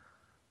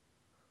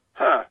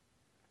 Huh.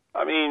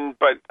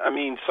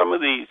 Some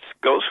of these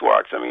ghost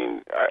walks,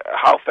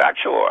 how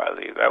factual are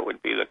they? That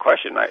would be the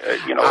question.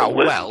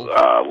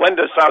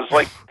 Linda sounds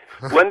like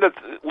Linda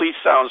at least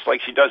sounds like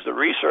she does the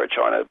research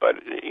on it,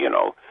 but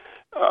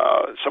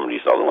some of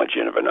these other ones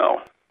you never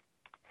know.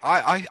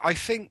 I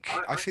think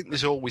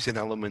there's always an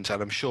element,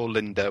 and I'm sure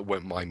Linda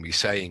won't mind me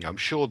saying, I'm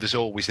sure there's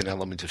always an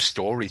element of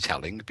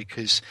storytelling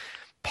because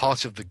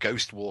part of the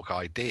ghost walk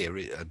idea,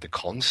 the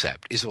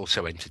concept, is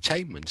also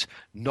entertainment.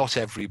 Not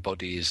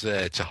everybody is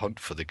there to hunt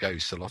for the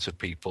ghosts. A lot of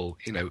people,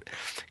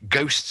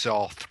 ghosts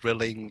are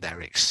thrilling,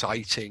 they're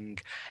exciting,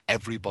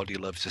 everybody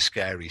loves a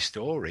scary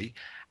story,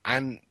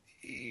 and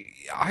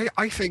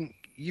I think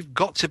you've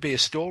got to be a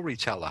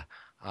storyteller.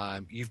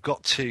 You've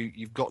got to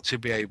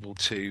be able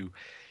to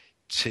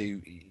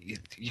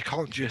you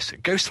can't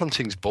just, ghost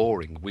hunting's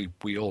boring.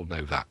 We all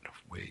know that.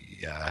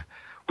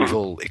 we've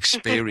all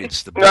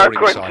experienced the boring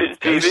Quentin side of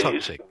ghost TVs.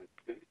 hunting.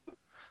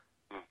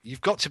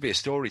 You've got to be a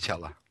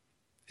storyteller.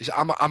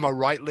 Am I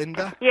right,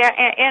 Linda? Yeah,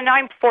 and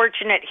I'm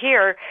fortunate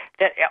here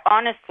that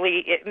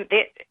honestly,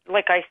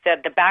 like I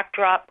said, the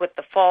backdrop with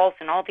the falls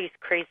and all these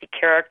crazy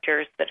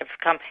characters that have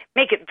come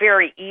make it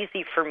very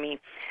easy for me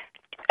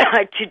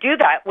to do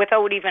that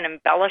without even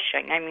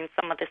embellishing. I mean,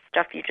 some of this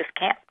stuff you just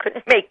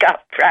couldn't make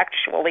up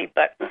actually,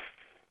 but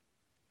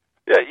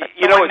yeah,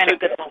 I'm in a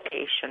good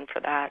location for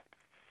that.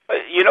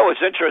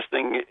 What's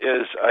interesting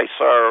is I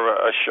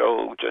saw a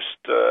show just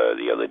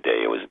the other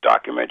day. It was a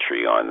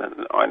documentary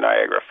on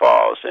Niagara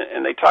Falls,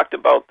 and they talked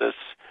about this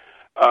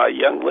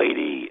young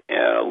lady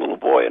and a little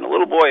boy. And the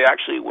little boy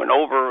actually went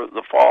over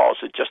the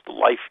falls with just a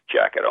life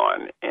jacket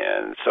on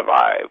and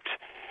survived.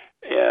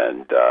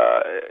 And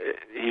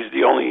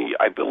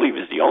I believe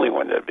he's the only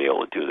one that'd be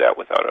able to do that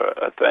without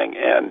a thing.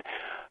 And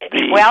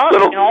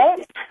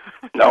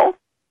no.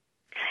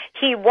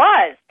 He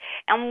was,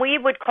 and we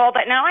would call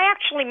that. Now, I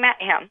actually met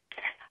him.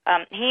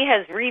 He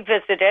has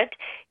revisited.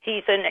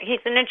 He's an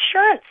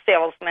insurance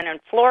salesman in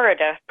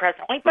Florida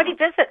presently, but he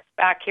visits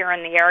back here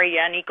in the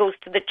area, and he goes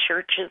to the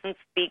churches and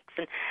speaks.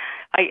 And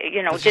I,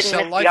 didn't miss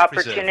the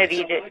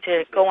opportunity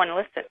to go and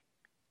listen.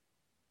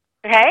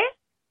 Hey?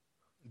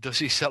 Does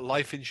he sell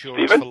life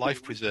insurance for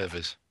life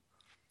preservers?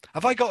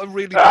 Have I got a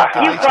really good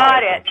You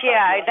got it,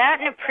 yeah.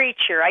 That and a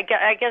preacher. I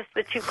guess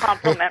the two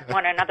complement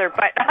one another.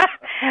 But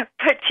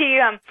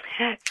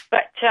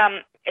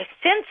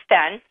since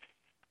then,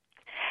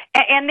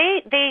 and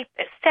they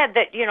said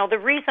that the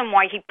reason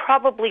why he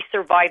probably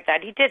survived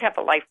that, he did have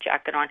a life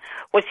jacket on,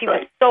 was he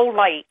was so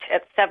light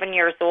at 7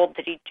 years old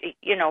that he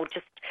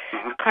just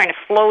kind of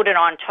floated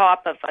on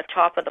top of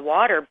the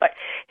water. But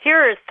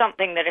here is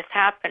something that has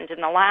happened in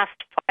the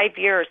last 5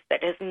 years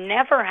that has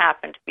never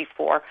happened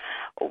before,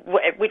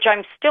 which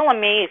I'm still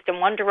amazed and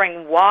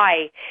wondering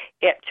why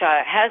it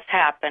has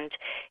happened.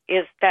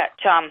 Is that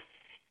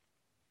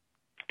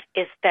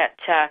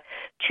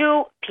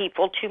two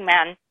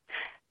men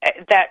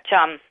that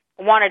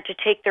wanted to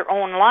take their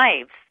own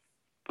lives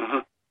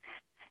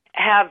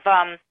have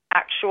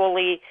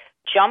actually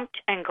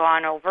jumped and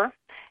gone over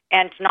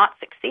and not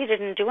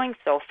succeeded in doing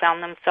so,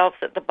 found themselves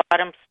at the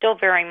bottom still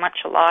very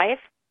much alive.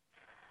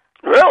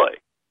 Really?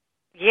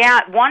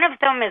 Yeah, one of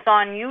them is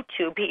on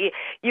YouTube.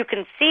 You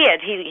can see it.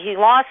 He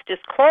lost his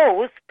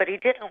clothes, but he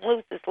didn't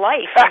lose his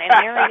life. And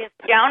there he is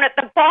down at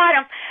the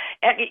bottom.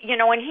 And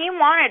and he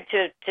wanted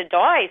to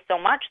die so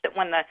much that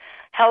when the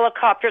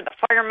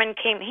firemen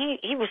came,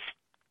 he was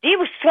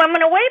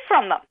swimming away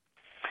from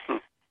them.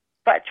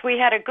 But we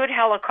had a good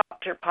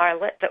helicopter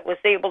pilot that was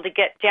able to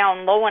get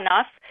down low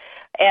enough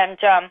and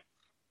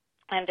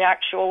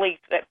actually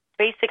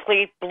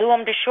basically blew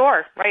him to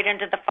shore right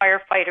into the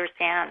firefighters'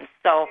 hands.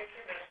 So.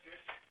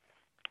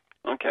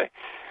 Okay.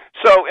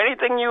 So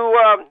anything you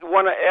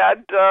want to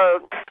add,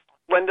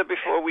 Linda,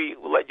 before we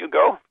let you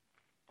go?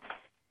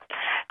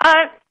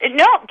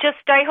 No,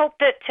 just I hope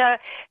that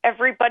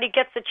everybody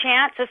gets a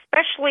chance,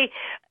 especially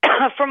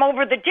from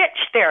over the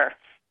ditch there.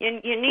 You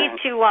need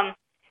to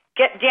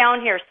get down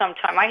here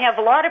sometime. I have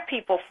a lot of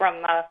people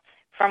from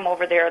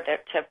over there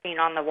that have been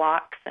on the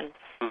walks. And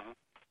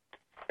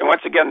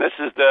once again, this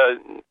is the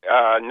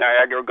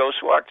Niagara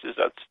Ghost Walks. Is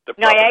that the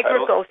proper Niagara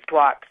title? Ghost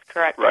Walks,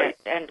 correct? Right.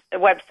 And the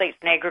website's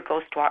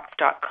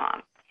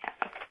NiagaraGhostWalks.com. Yeah.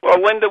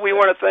 Well, Linda, we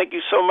want to thank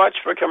you so much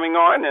for coming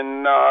on,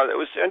 and it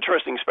was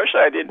interesting.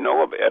 Especially, I didn't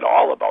know at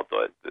all about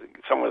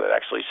someone that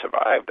actually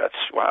survived. That's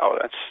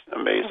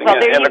amazing. Well,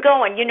 there you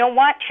go. And you know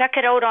what? Check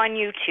it out on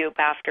YouTube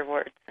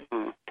afterwards.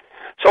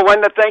 So,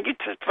 Linda, thank you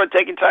for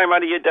taking time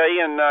out of your day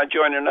and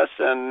joining us,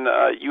 and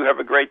you have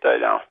a great day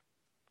now.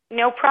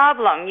 No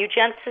problem. You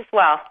gents as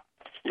well.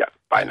 Yeah,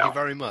 bye now. Thank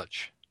you very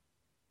much.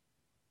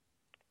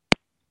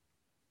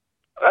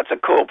 That's a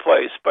cool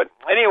place. But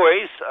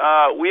anyways,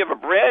 we have a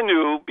brand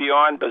new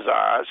Beyond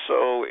Bizarre,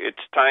 so it's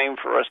time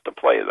for us to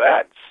play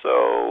that.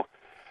 So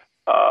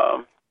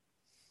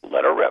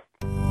let her rip.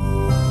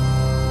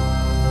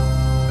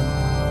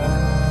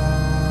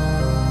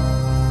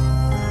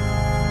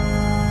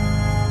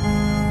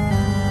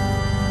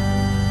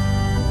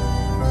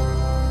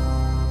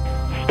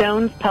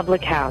 Stone's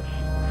Public House.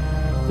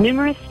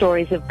 Numerous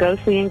stories of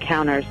ghostly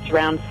encounters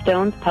surround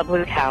Stone's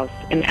Public House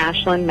in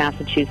Ashland,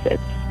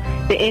 Massachusetts.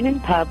 The inn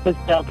and pub was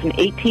built in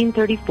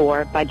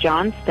 1834 by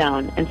John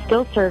Stone and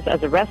still serves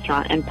as a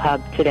restaurant and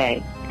pub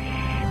today.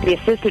 The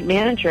assistant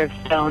manager of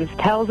Stone's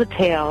tells a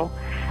tale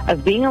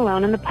of being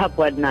alone in the pub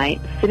one night,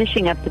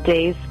 finishing up the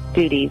day's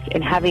duties,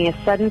 and having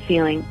a sudden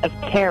feeling of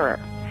terror.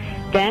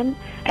 Then,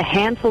 a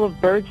handful of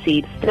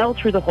birdseed fell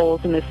through the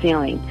holes in the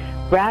ceiling,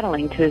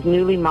 rattling to his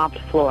newly mopped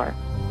floor.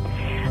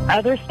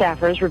 Other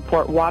staffers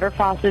report water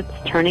faucets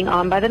turning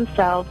on by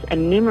themselves,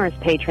 and numerous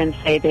patrons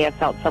say they have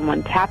felt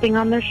someone tapping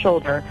on their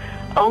shoulder,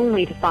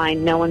 only to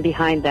find no one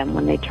behind them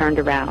when they turned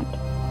around.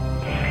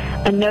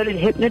 A noted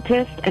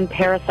hypnotist and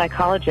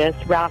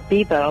parapsychologist, Ralph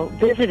Bebo,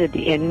 visited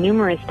the inn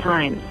numerous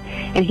times,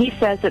 and he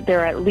says that there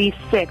are at least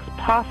 6,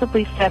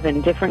 possibly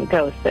 7 different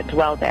ghosts that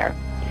dwell there.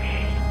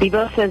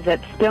 Beebo says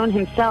that Stone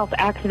himself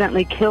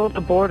accidentally killed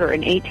a boarder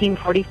in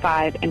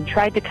 1845 and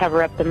tried to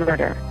cover up the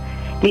murder.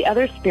 The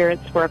other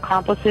spirits were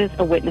accomplices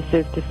or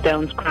witnesses to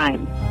Stone's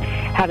crime.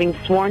 Having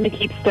sworn to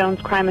keep Stone's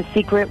crime a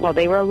secret while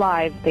they were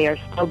alive, they are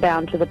still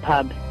bound to the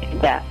pub in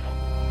death.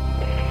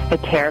 A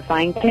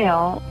terrifying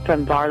tale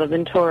from Varla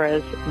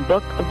Ventura's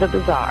Book of the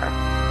Bizarre.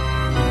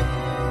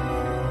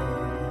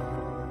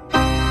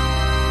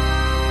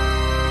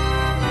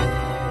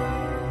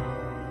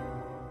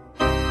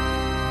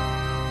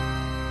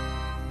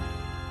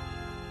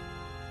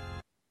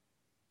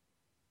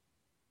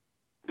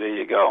 There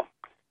you go.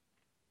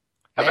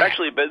 I've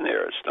actually been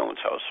there at Stone's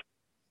house.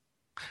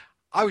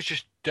 I was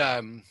just,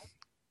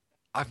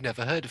 I've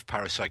never heard of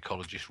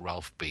parapsychologist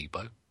Ralph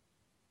Beebo.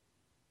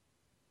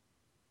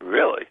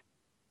 Really?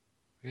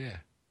 Yeah,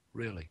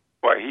 really.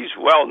 Well, he's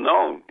well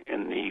known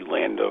in the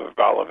land of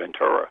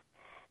Ventura.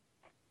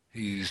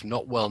 He's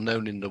not well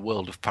known in the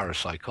world of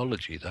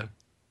parapsychology, though.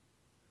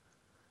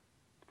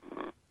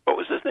 What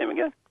was his name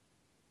again?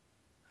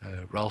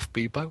 Ralph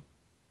Beebo.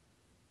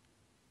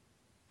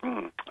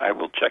 I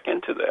will check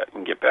into that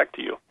and get back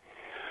to you.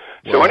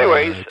 So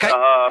anyways...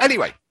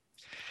 Anyway.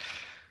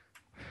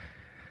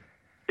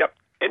 Yep.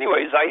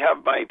 Anyways, I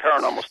have my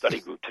paranormal study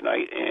group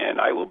tonight,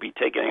 and I will be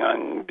taking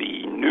on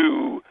the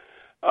new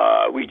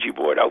Ouija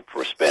board out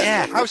for a spin.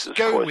 Yeah, how's it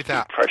going with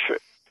that? Pressure.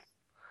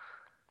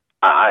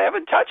 I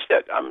haven't touched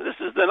it. This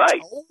is the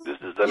night. This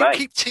is the night. You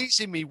keep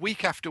teasing me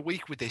week after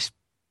week with this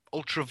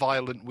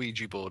ultra-violent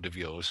Ouija board of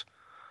yours.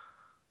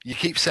 You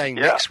keep saying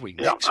next week.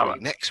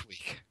 Next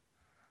week.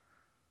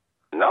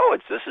 No,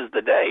 this is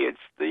the day. It's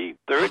the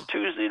third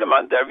Tuesday of the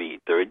month. Every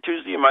third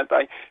Tuesday a month,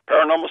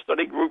 Paranormal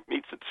Study Group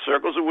meets at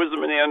Circles of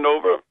Wisdom in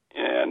Andover,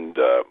 and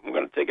I'm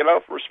going to take it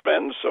out for a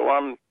spin. So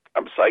I'm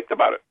psyched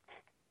about it.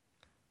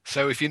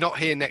 So if you're not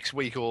here next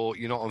week or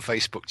you're not on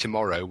Facebook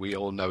tomorrow, we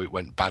all know it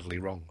went badly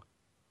wrong.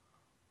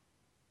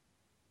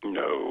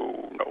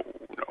 No.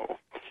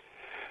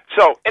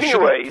 So,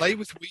 anyways, play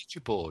with Ouija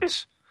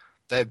boards.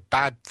 They're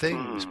bad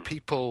things.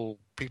 People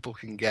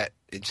can get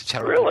into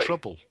terrible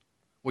trouble.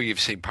 Well,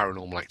 you've seen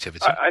Paranormal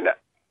Activity.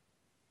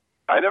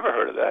 I never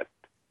heard of that.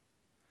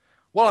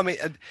 Well, I mean,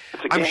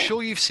 I'm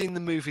sure you've seen the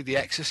movie The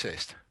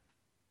Exorcist.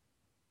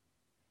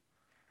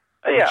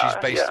 Which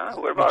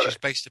is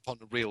based upon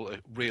a real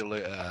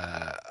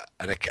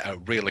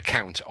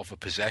account of a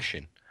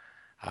possession,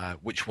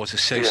 which was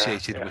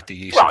associated with the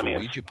use of a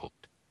Ouija board.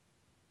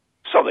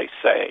 So they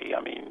say.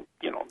 I mean,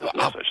 there's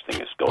no such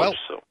thing as ghosts.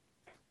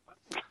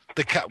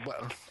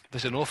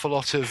 There's an awful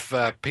lot of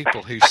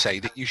people who say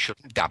that you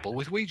shouldn't dabble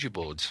with Ouija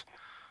boards.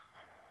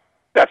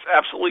 That's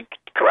absolutely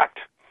correct.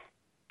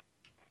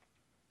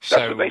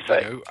 That's what they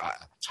say.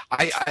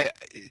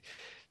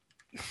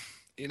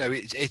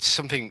 It's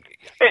something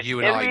you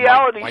and in I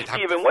reality, might have.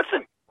 Stephen,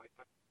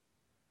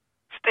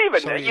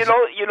 Stephen, Sorry,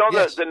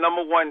 yes. the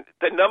number one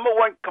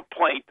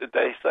complaint that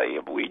they say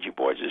of Ouija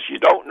boards is you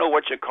don't know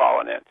what you're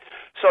calling in.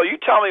 So you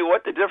tell me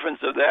what the difference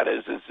of that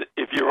is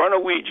if you're on a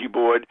Ouija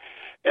board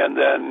and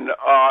then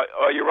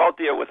or you're out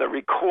there with a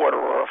recorder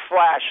or a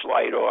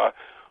flashlight or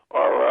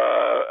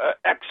a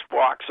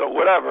Xbox or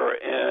whatever,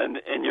 and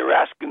you're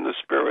asking the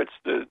spirits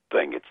the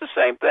thing. It's the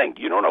same thing.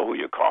 You don't know who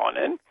you're calling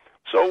in.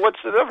 So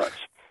what's the difference?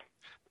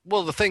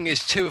 Well, the thing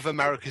is, two of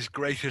America's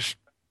greatest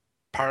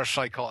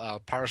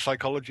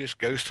parapsychologists,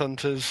 ghost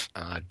hunters,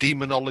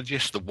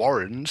 demonologists, the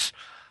Warrens,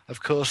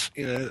 of course,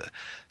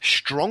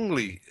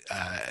 strongly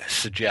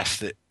suggest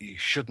that you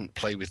shouldn't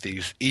play with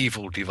these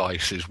evil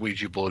devices.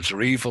 Ouija boards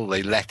are evil.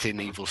 They let in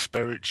evil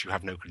spirits. You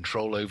have no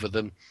control over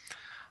them.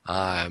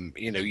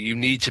 You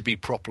need to be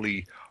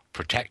properly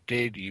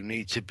protected. You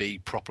need to be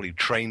properly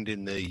trained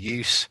in their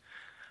use.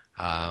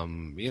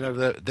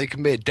 They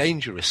can be a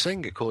dangerous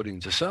thing,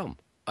 according to some.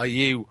 Are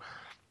you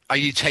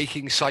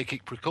taking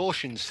psychic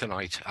precautions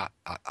tonight?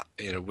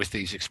 With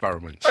these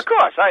experiments. Of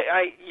course,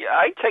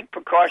 I take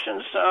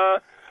precautions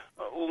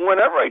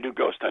whenever I do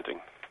ghost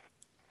hunting.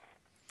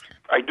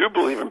 I do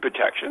believe in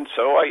protection,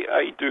 so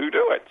I do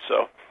it.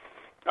 So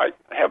I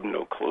have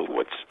no clue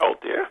what's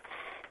out there.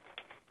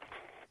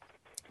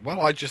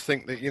 Well, I just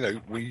think that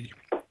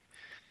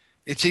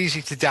it's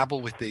easy to dabble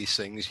with these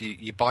things.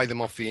 You buy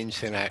them off the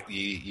internet.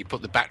 You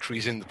put the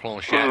batteries in the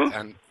planchette,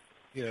 and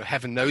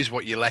heaven knows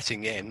what you're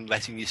letting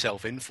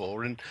yourself in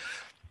for. And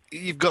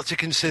you've got to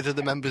consider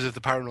the members of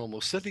the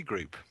Paranormal Study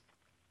Group.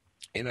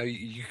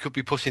 You could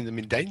be putting them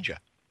in danger.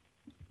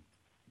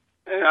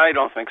 I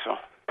don't think so.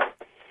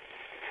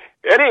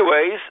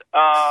 Anyways,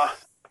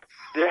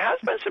 there has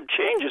been some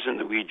changes in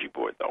the Ouija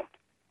board, though.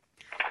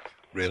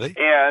 Really?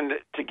 And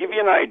to give you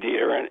an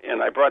idea,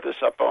 and I brought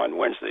this up on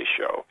Wednesday's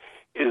show,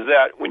 is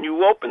that when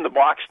you open the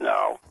box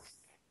now,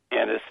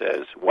 and it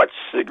says, what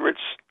secrets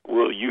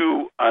will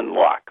you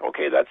unlock?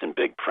 Okay, that's in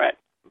big print.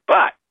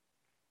 But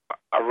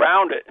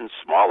around it, in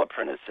smaller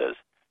print, it says,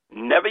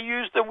 never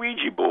use the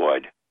Ouija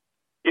board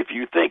if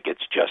you think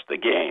it's just a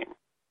game.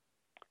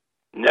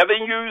 Never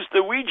use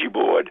the Ouija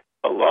board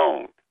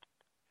alone.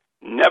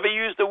 Never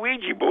use the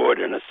Ouija board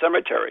in a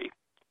cemetery.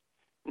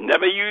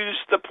 Never leave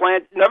the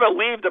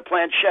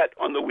planchette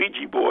on the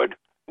Ouija board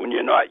when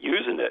you're not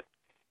using it.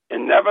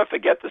 And never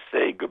forget to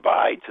say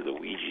goodbye to the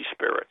Ouija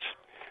spirits.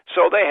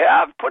 So they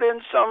have put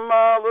in some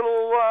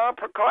little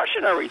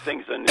precautionary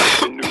things in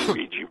the new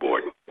Ouija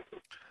board.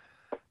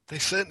 They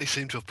certainly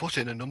seem to have put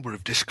in a number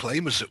of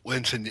disclaimers that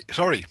weren't in.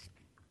 Sorry,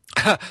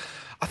 I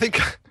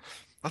think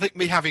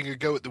me having a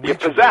go at the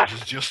Ouija board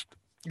is just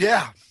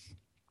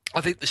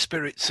I think the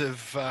spirits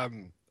have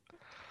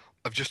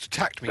just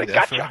attacked me for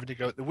having to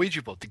go at the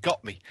Ouija board. They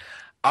got me.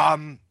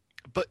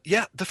 But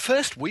yeah, the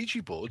first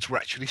Ouija boards were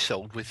actually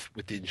sold with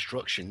the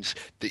instructions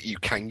that you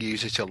can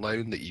use it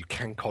alone, that you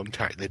can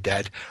contact the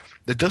dead.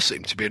 There does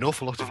seem to be an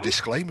awful lot of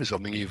disclaimers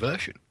on the new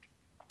version.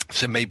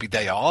 So maybe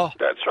they are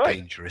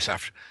dangerous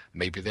after.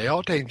 Maybe they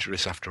are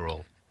dangerous after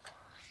all.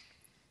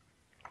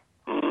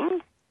 Mm-hmm.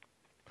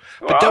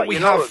 But don't we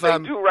have? They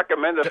do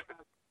recommend it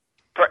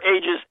for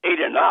ages 8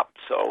 and up.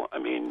 So I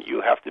mean,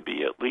 you have to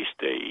be at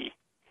least a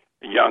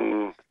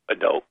young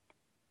adult,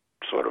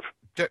 sort of.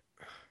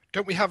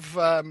 Don't we have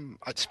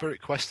at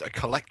Spirit Quest a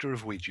collector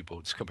of Ouija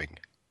boards coming?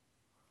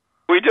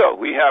 We do.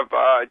 We have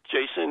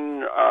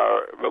Jason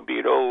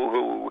Robido,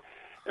 who,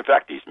 in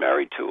fact, he's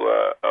married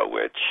to a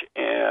witch,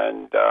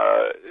 and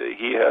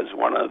he has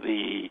one of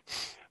the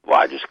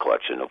largest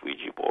collection of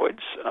Ouija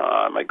boards.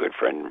 My good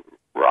friend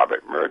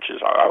Robert Murch,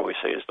 as I always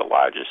say, is the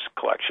largest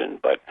collection,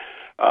 but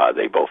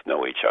they both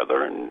know each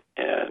other, and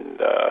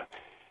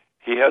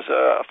he has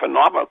a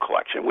phenomenal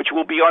collection, which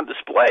will be on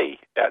display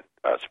at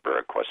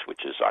Spirit Quest,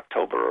 which is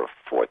October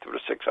 4th through the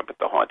 6th up at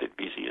the Haunted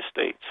BZ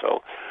Estate.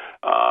 So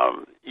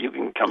you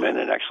can come in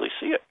and actually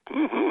see it.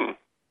 Mm-hmm.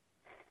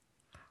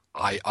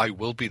 I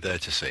will be there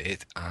to see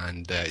it,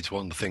 and it's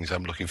one of the things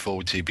I'm looking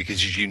forward to because,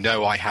 as you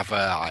know, I have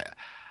a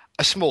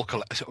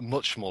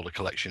much smaller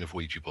collection of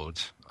Ouija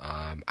boards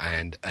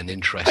and an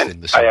interest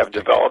in the subject. I have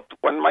developed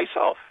one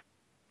myself.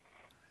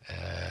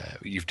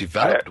 You've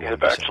developed one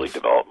myself? I have actually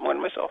developed one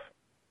myself.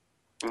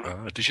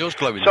 Does yours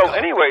glow in the dark? dark?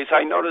 So anyways,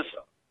 I noticed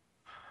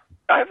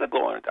I have the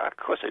glow in the dark.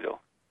 Of course I do.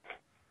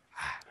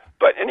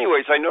 But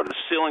anyways, I noticed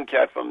Ceiling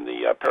Cat from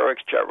the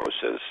Parax chat room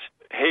says,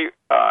 hey,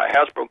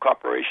 Hasbro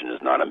Corporation is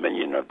not a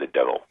minion of the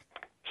devil.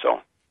 So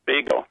there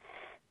you go.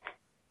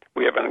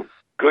 We have a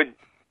good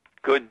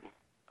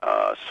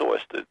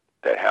source that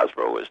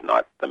Hasbro is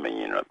not the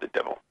minion of the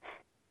devil.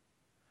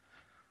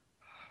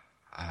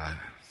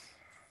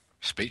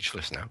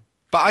 Speechless now.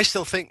 But I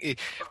still think...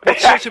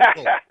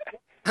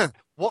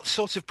 What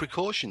sort of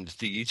precautions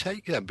do you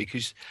take then?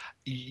 Because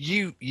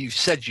you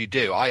said you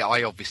do.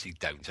 I obviously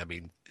don't. I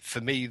mean,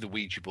 for me, the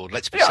Ouija board,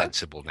 let's be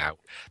sensible now.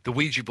 The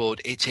Ouija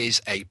board, it is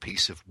a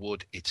piece of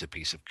wood. It's a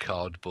piece of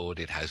cardboard.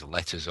 It has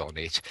letters on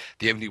it.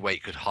 The only way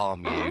it could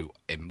harm you,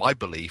 in my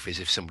belief,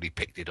 is if somebody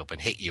picked it up and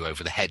hit you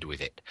over the head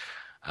with it.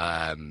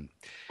 Then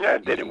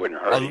it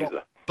wouldn't hurt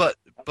either. But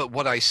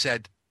what I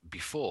said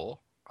before...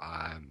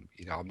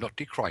 I'm not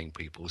decrying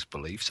people's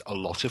beliefs. A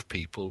lot of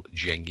people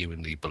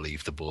genuinely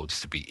believe the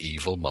boards to be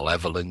evil,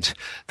 malevolent,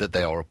 that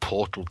they are a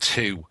portal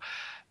to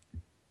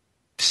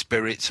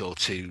spirits or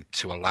to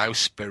allow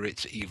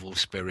spirits, evil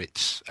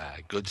spirits,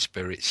 good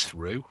spirits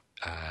through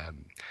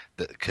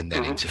that can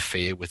then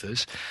interfere with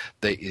us.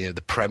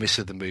 The premise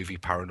of the movie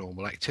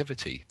Paranormal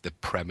Activity, the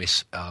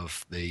premise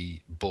of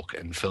the book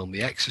and film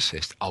The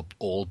Exorcist are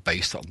all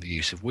based on the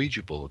use of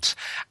Ouija boards.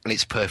 And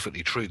it's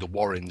perfectly true. The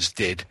Warrens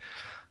did...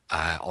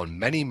 on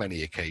many,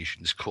 many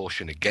occasions,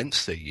 caution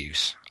against their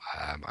use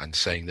and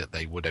saying that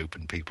they would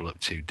open people up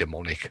to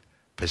demonic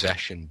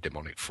possession,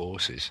 demonic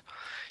forces.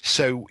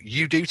 So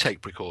you do take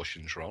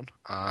precautions, Ron.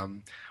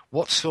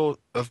 What sort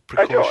of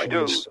precautions? I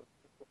do.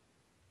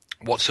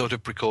 What sort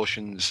of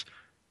precautions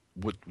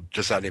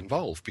does that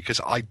involve? Because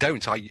I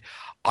don't.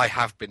 I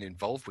have been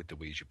involved with the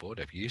Ouija board.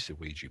 I've used the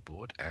Ouija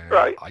board, and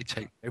I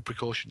take no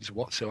precautions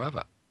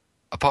whatsoever,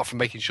 apart from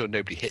making sure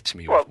nobody hits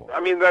me. Well,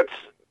 I mean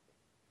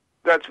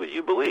that's what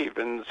you believe,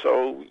 and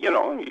so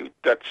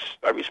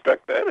I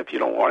respect that. If you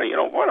don't want it, you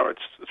don't want it.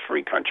 It's a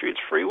free country. It's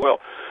free will.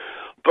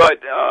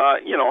 But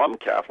I'm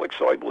Catholic,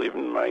 so I believe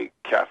in my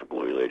Catholic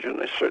religion.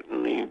 I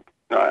certainly,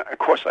 of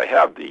course, I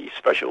have the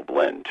special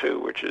blend too,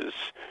 which is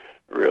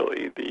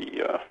really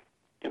the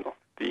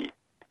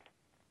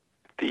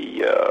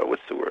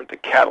what's the word? The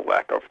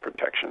Cadillac of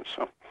protection.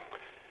 So.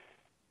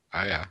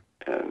 Oh yeah.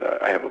 And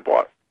I have a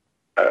bought.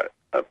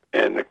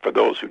 And for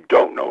those who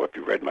don't know, if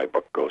you read my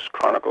book Ghost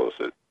Chronicles,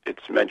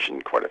 it's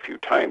mentioned quite a few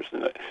times.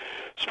 And the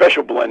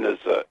special blend is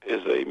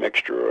a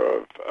mixture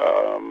of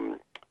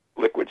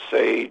liquid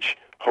sage,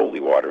 holy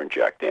water, and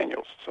Jack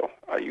Daniels. So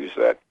I use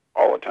that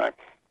all the time.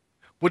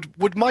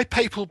 Would my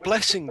papal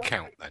blessing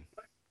count then?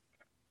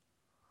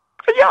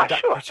 Yeah,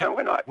 sure.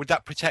 Why not? Would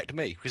that protect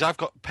me? Because I've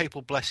got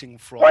papal blessing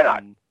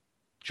from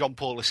John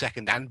Paul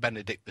II and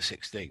Benedict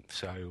XVI.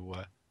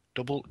 So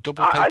double papal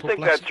blessing. I think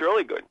that's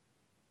really good.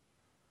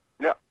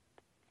 Yeah.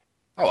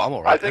 Oh, I'm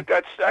all right. I think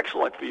that's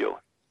excellent for you.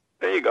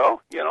 There you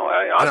go.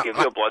 I'll give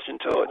you a blessing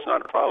too. It's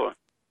not a problem.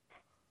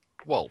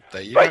 Well,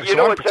 there you go.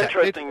 But what's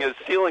interesting is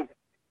Ceiling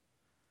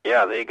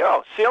Yeah, there you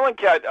go. Ceiling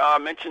Cat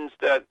mentions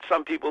that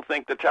some people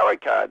think the tarot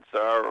cards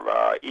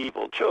are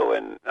evil too,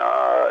 and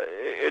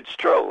it's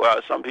true.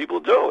 Some people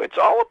do. It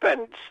all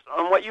depends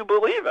on what you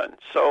believe in.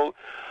 So,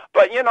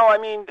 but I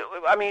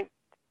mean,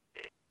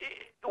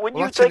 when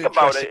you think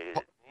about it,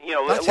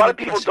 a lot of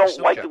people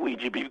don't like the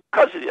Ouija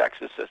because of The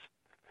Exorcist.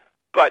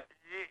 But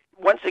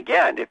once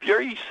again, if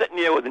you're sitting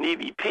there with an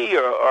EVP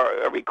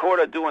or a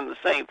recorder doing the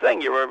same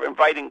thing, you're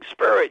inviting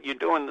spirit. You're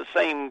doing the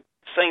same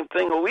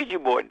thing a Ouija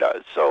board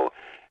does. So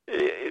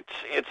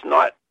it's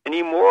not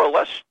any more or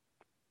less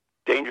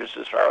dangerous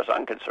as far as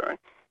I'm concerned.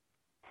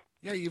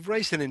 Yeah, you've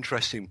raised an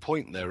interesting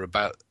point there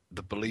about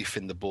the belief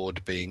in the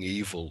board being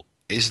evil.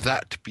 Is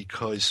that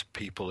because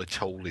people are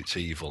told it's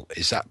evil?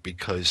 Is that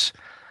because,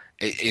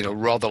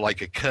 rather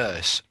like a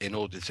curse, in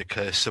order to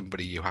curse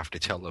somebody, you have to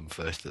tell them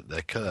first that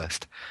they're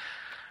cursed?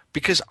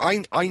 Because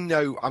I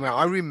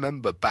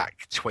remember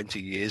back 20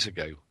 years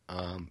ago,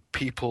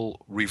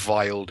 people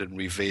reviled and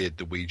revered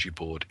the Ouija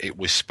board. It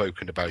was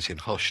spoken about in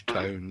hushed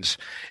tones.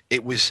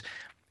 It was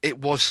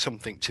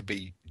something to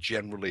be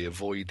generally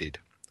avoided.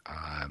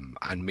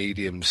 And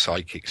medium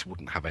psychics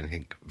wouldn't have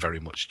anything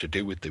very much to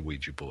do with the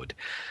Ouija board.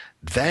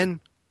 Then,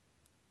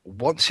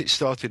 once it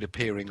started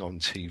appearing on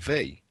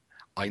TV,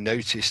 I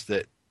noticed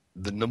that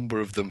the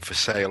number of them for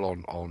sale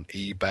on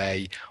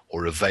eBay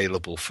or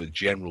available for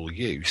general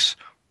use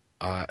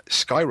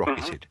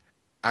skyrocketed.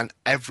 And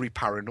every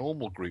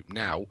paranormal group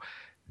now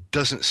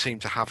doesn't seem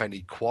to have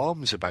any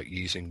qualms about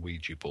using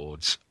Ouija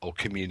boards or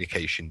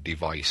communication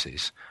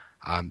devices.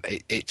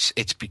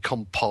 It's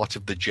become part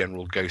of the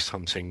general ghost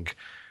hunting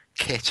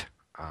kit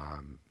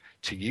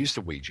to use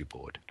the Ouija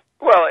board.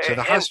 Well, so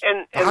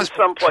in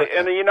some place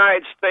in the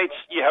United States,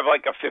 you have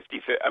like a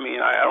 50-50. I mean,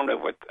 I don't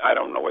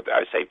know what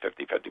I say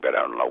 50-50, but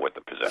I don't know what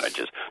the percentage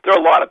is. There are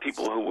a lot of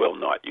people who will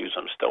not use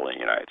them still in the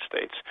United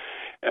States,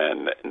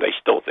 and they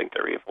still think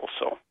they're evil.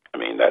 So, I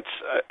mean, that's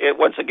it.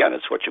 Once again,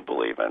 it's what you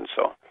believe in.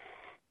 So,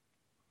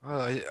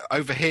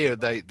 over here,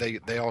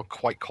 they are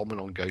quite common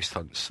on ghost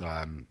hunts.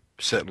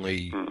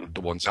 Certainly,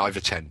 the ones I've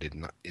attended,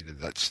 and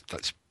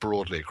that's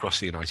broadly across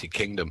the United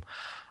Kingdom.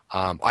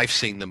 I've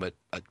seen them at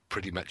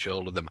pretty much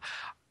all of them,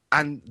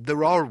 and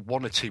there are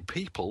one or two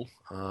people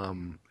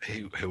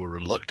who are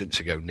reluctant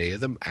to go near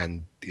them,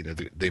 and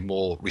the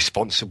more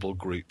responsible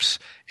groups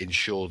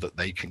ensure that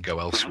they can go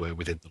elsewhere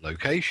within the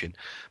location.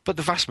 But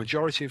the vast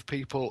majority of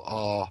people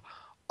are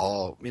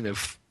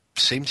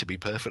seem to be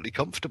perfectly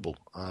comfortable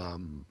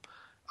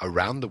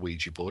around the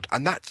Ouija board,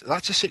 and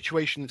that's a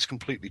situation that's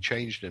completely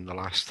changed in the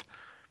last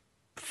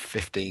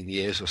 15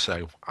 years or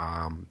so,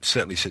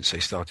 certainly since they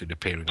started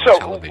appearing on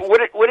television.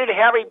 So what did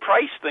Harry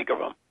Price think of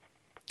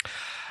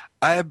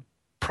them?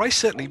 Price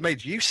certainly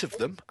made use of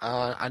them,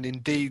 and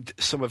indeed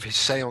some of his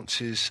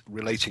seances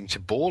relating to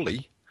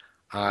Borley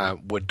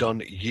were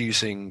done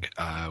using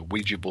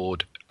Ouija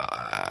board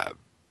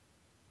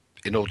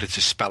in order to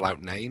spell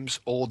out names,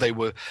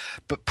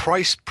 but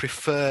Price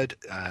preferred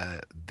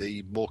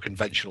the more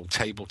conventional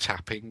table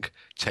tapping,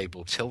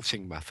 table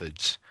tilting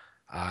methods,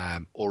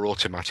 or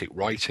automatic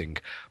writing.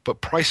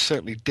 But Price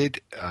certainly did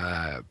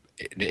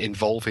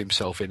involve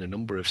himself in a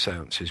number of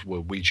seances where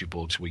Ouija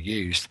boards were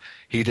used.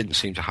 He didn't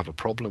seem to have a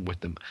problem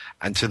with them.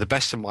 And to the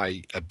best of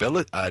my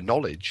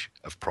knowledge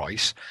of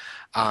Price,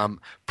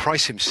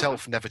 Price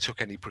himself never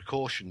took any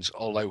precautions,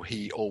 although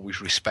he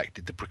always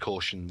respected the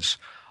precautions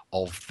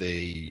of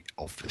the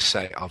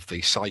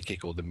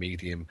psychic or the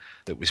medium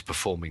that was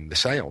performing the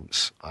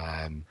seance.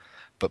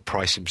 But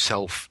Price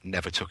himself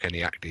never took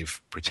any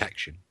active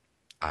protection.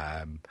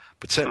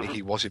 But certainly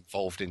he was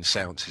involved in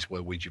seances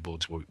where Ouija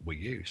boards were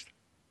used.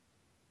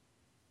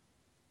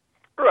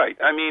 Right.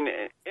 I mean,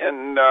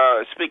 and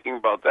speaking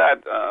about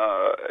that,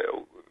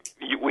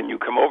 when you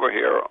come over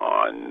here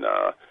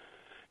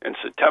in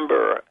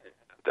September,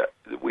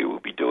 we will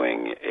be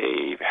doing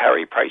a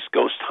Harry Price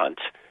ghost hunt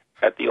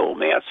at the Old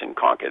Manse in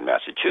Concord,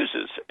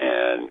 Massachusetts,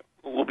 and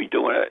we'll be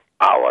doing it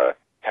our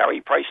Harry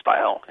Price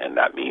style, and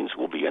that means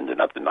we'll be ending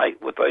up the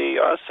night with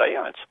a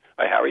seance,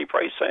 a Harry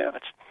Price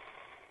seance.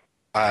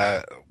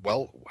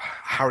 Well,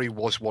 Harry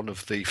was one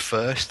of the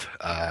first.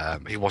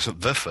 He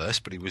wasn't the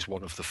first, but he was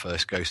one of the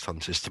first ghost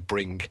hunters to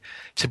bring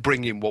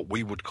in what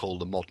we would call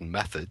the modern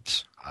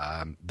methods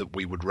that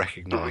we would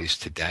recognise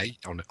today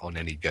on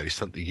any ghost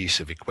hunt. The use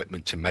of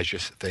equipment to measure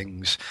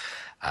things,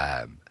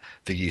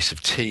 the use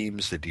of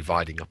teams, the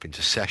dividing up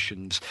into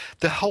sessions.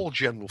 The whole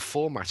general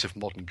format of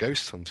modern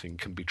ghost hunting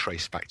can be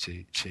traced back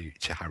to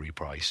Harry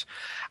Price.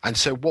 And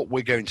so what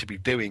we're going to be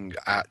doing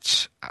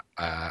at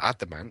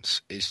the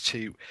Manse is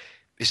to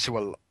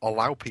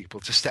allow people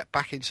to step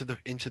back into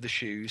the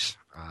shoes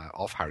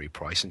of Harry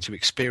Price and to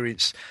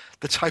experience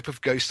the type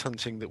of ghost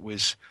hunting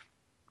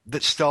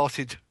that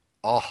started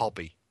our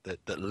hobby,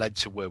 that led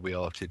to where we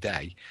are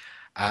today,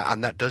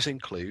 and that does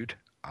include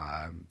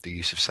the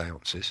use of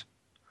seances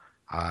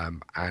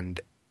and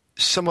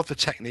some of the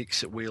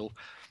techniques that we'll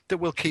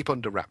keep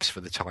under wraps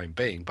for the time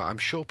being. But I'm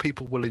sure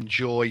people will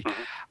enjoy.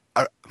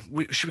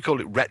 Should we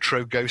call it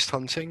retro ghost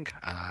hunting,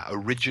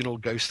 original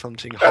ghost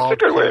hunting? That's a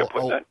good way of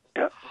putting it.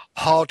 Yeah.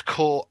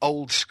 hardcore,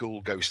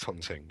 old-school ghost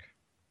hunting.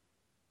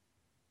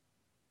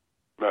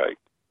 Right.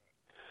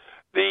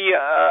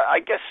 I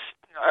guess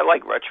I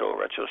like retro.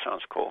 Retro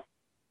sounds cool.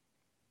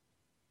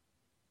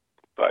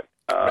 But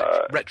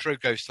retro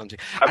ghost hunting,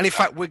 and in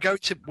fact, we're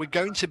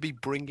going to be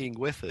bringing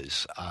with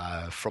us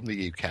from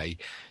the UK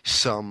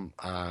some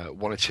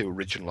one or two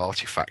original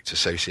artifacts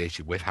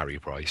associated with Harry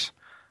Price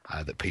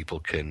that people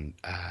can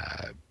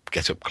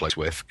get up close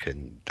with,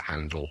 can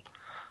handle,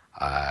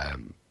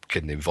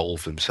 can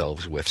involve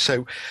themselves with.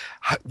 So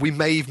we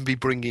may even be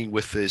bringing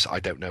with us, I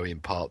don't know, in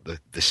part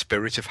the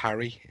spirit of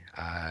Harry.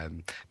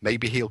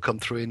 Maybe he'll come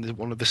through in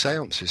one of the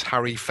seances.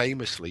 Harry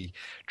famously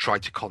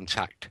tried to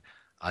contact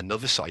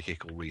another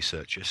psychical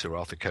researcher, Sir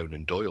Arthur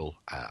Conan Doyle,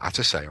 at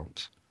a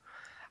seance.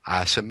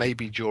 So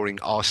maybe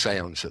during our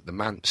seance at the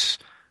Manse,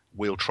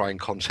 we'll try and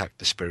contact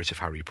the spirit of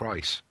Harry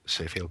Price,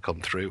 see if he'll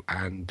come through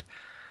and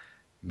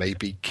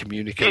maybe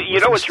communicate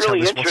with us, it's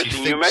really tell us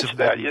interesting what he you thinks mentioned of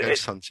that. modern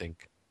ghost hunting.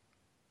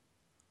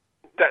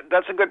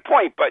 That's a good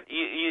point, but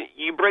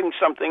you bring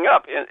something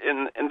up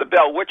in the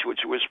Bell Witch,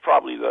 which was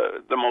probably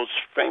the most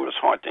famous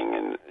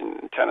haunting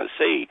in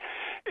Tennessee,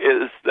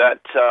 is that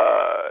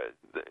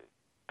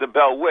the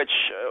Bell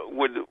Witch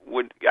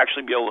would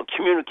actually be able to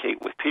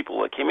communicate with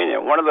people that came in.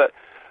 And one of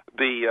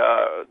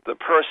the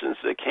persons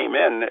that came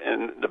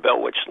in the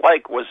Bell Witch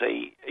was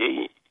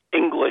a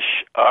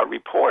English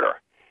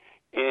reporter,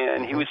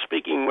 and he was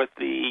speaking with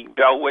the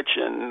Bell Witch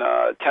in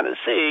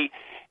Tennessee.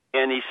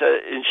 And he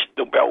said,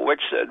 the Bell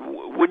Witch said,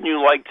 "Wouldn't you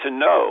like to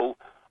know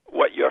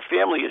what your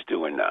family is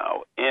doing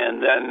now?"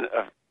 And then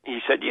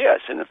he said, "Yes."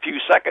 In a few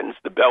seconds,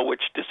 the Bell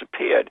Witch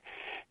disappeared.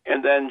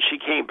 And then she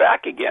came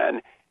back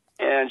again,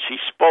 and she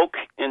spoke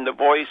in the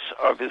voice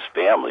of his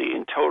family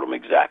and told him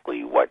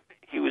exactly what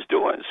he was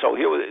doing. So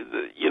he was,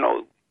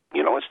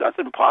 it's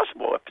nothing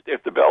impossible.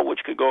 If the Bell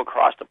Witch could go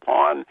across the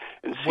pond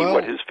and see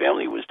what his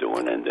family was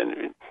doing, and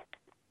then...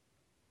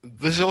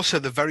 There's also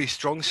the very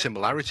strong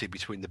similarity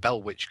between the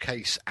Bell Witch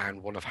case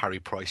and one of Harry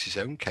Price's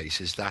own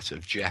cases, that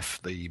of Jeff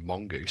the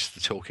mongoose, the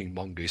talking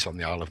mongoose on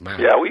the Isle of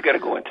Man. Yeah, we've got to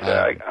go into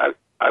that.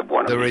 I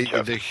want to There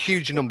are a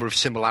huge number of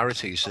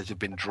similarities that have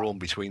been drawn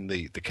between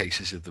the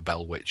cases of the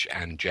Bell Witch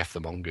and Jeff the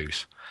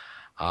mongoose.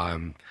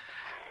 And,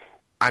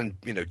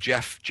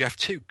 Jeff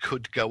too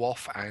could go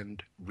off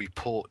and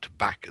report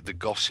back the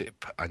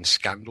gossip and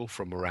scandal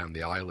from around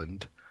the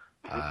island.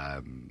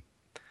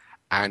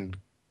 And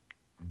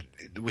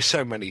there were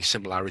so many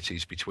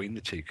similarities between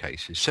the two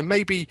cases. So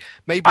maybe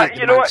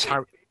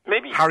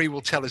Harry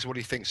will tell us what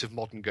he thinks of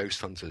modern ghost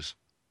hunters.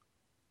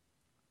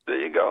 There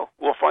you go.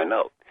 We'll find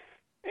out.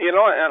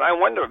 And I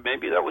wonder,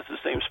 maybe that was the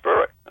same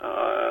spirit.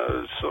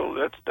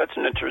 So that's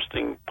an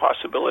interesting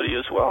possibility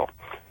as well.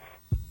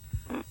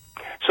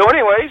 So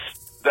anyways,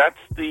 that's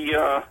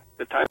the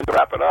time to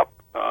wrap it up.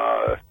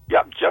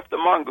 Jeff the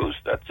mongoose,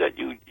 that's it.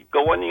 You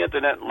go on the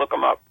internet and look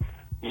him up.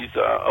 He's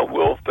a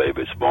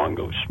world-famous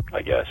mongoose,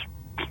 I guess.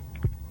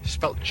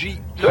 Spelled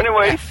G-E-F. So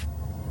anyways,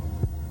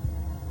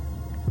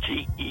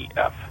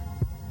 G-E-F.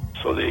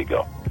 So there you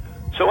go.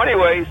 So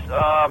anyways,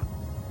 I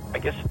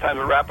guess it's time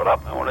to wrap it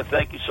up. I want to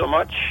thank you so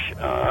much.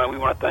 We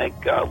want to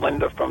thank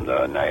Linda from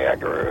the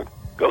Niagara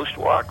Ghost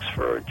Walks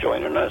for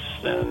joining us,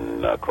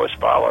 and of course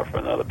Fowler for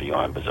another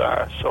Beyond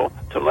Bizarre. So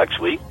till next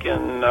week,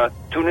 and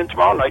tune in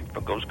tomorrow night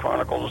for Ghost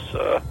Chronicles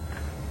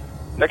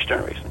Next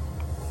Generation.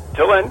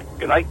 Till then,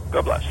 good night.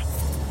 God bless.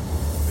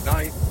 Good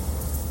night.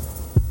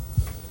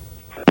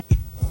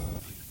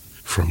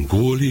 From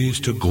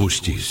ghoulies to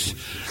ghosties,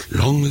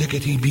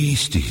 long-leggedy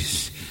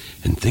beasties,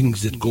 and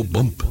things that go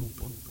bump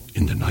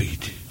in the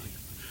night.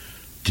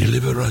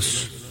 Deliver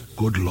us,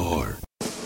 good Lord.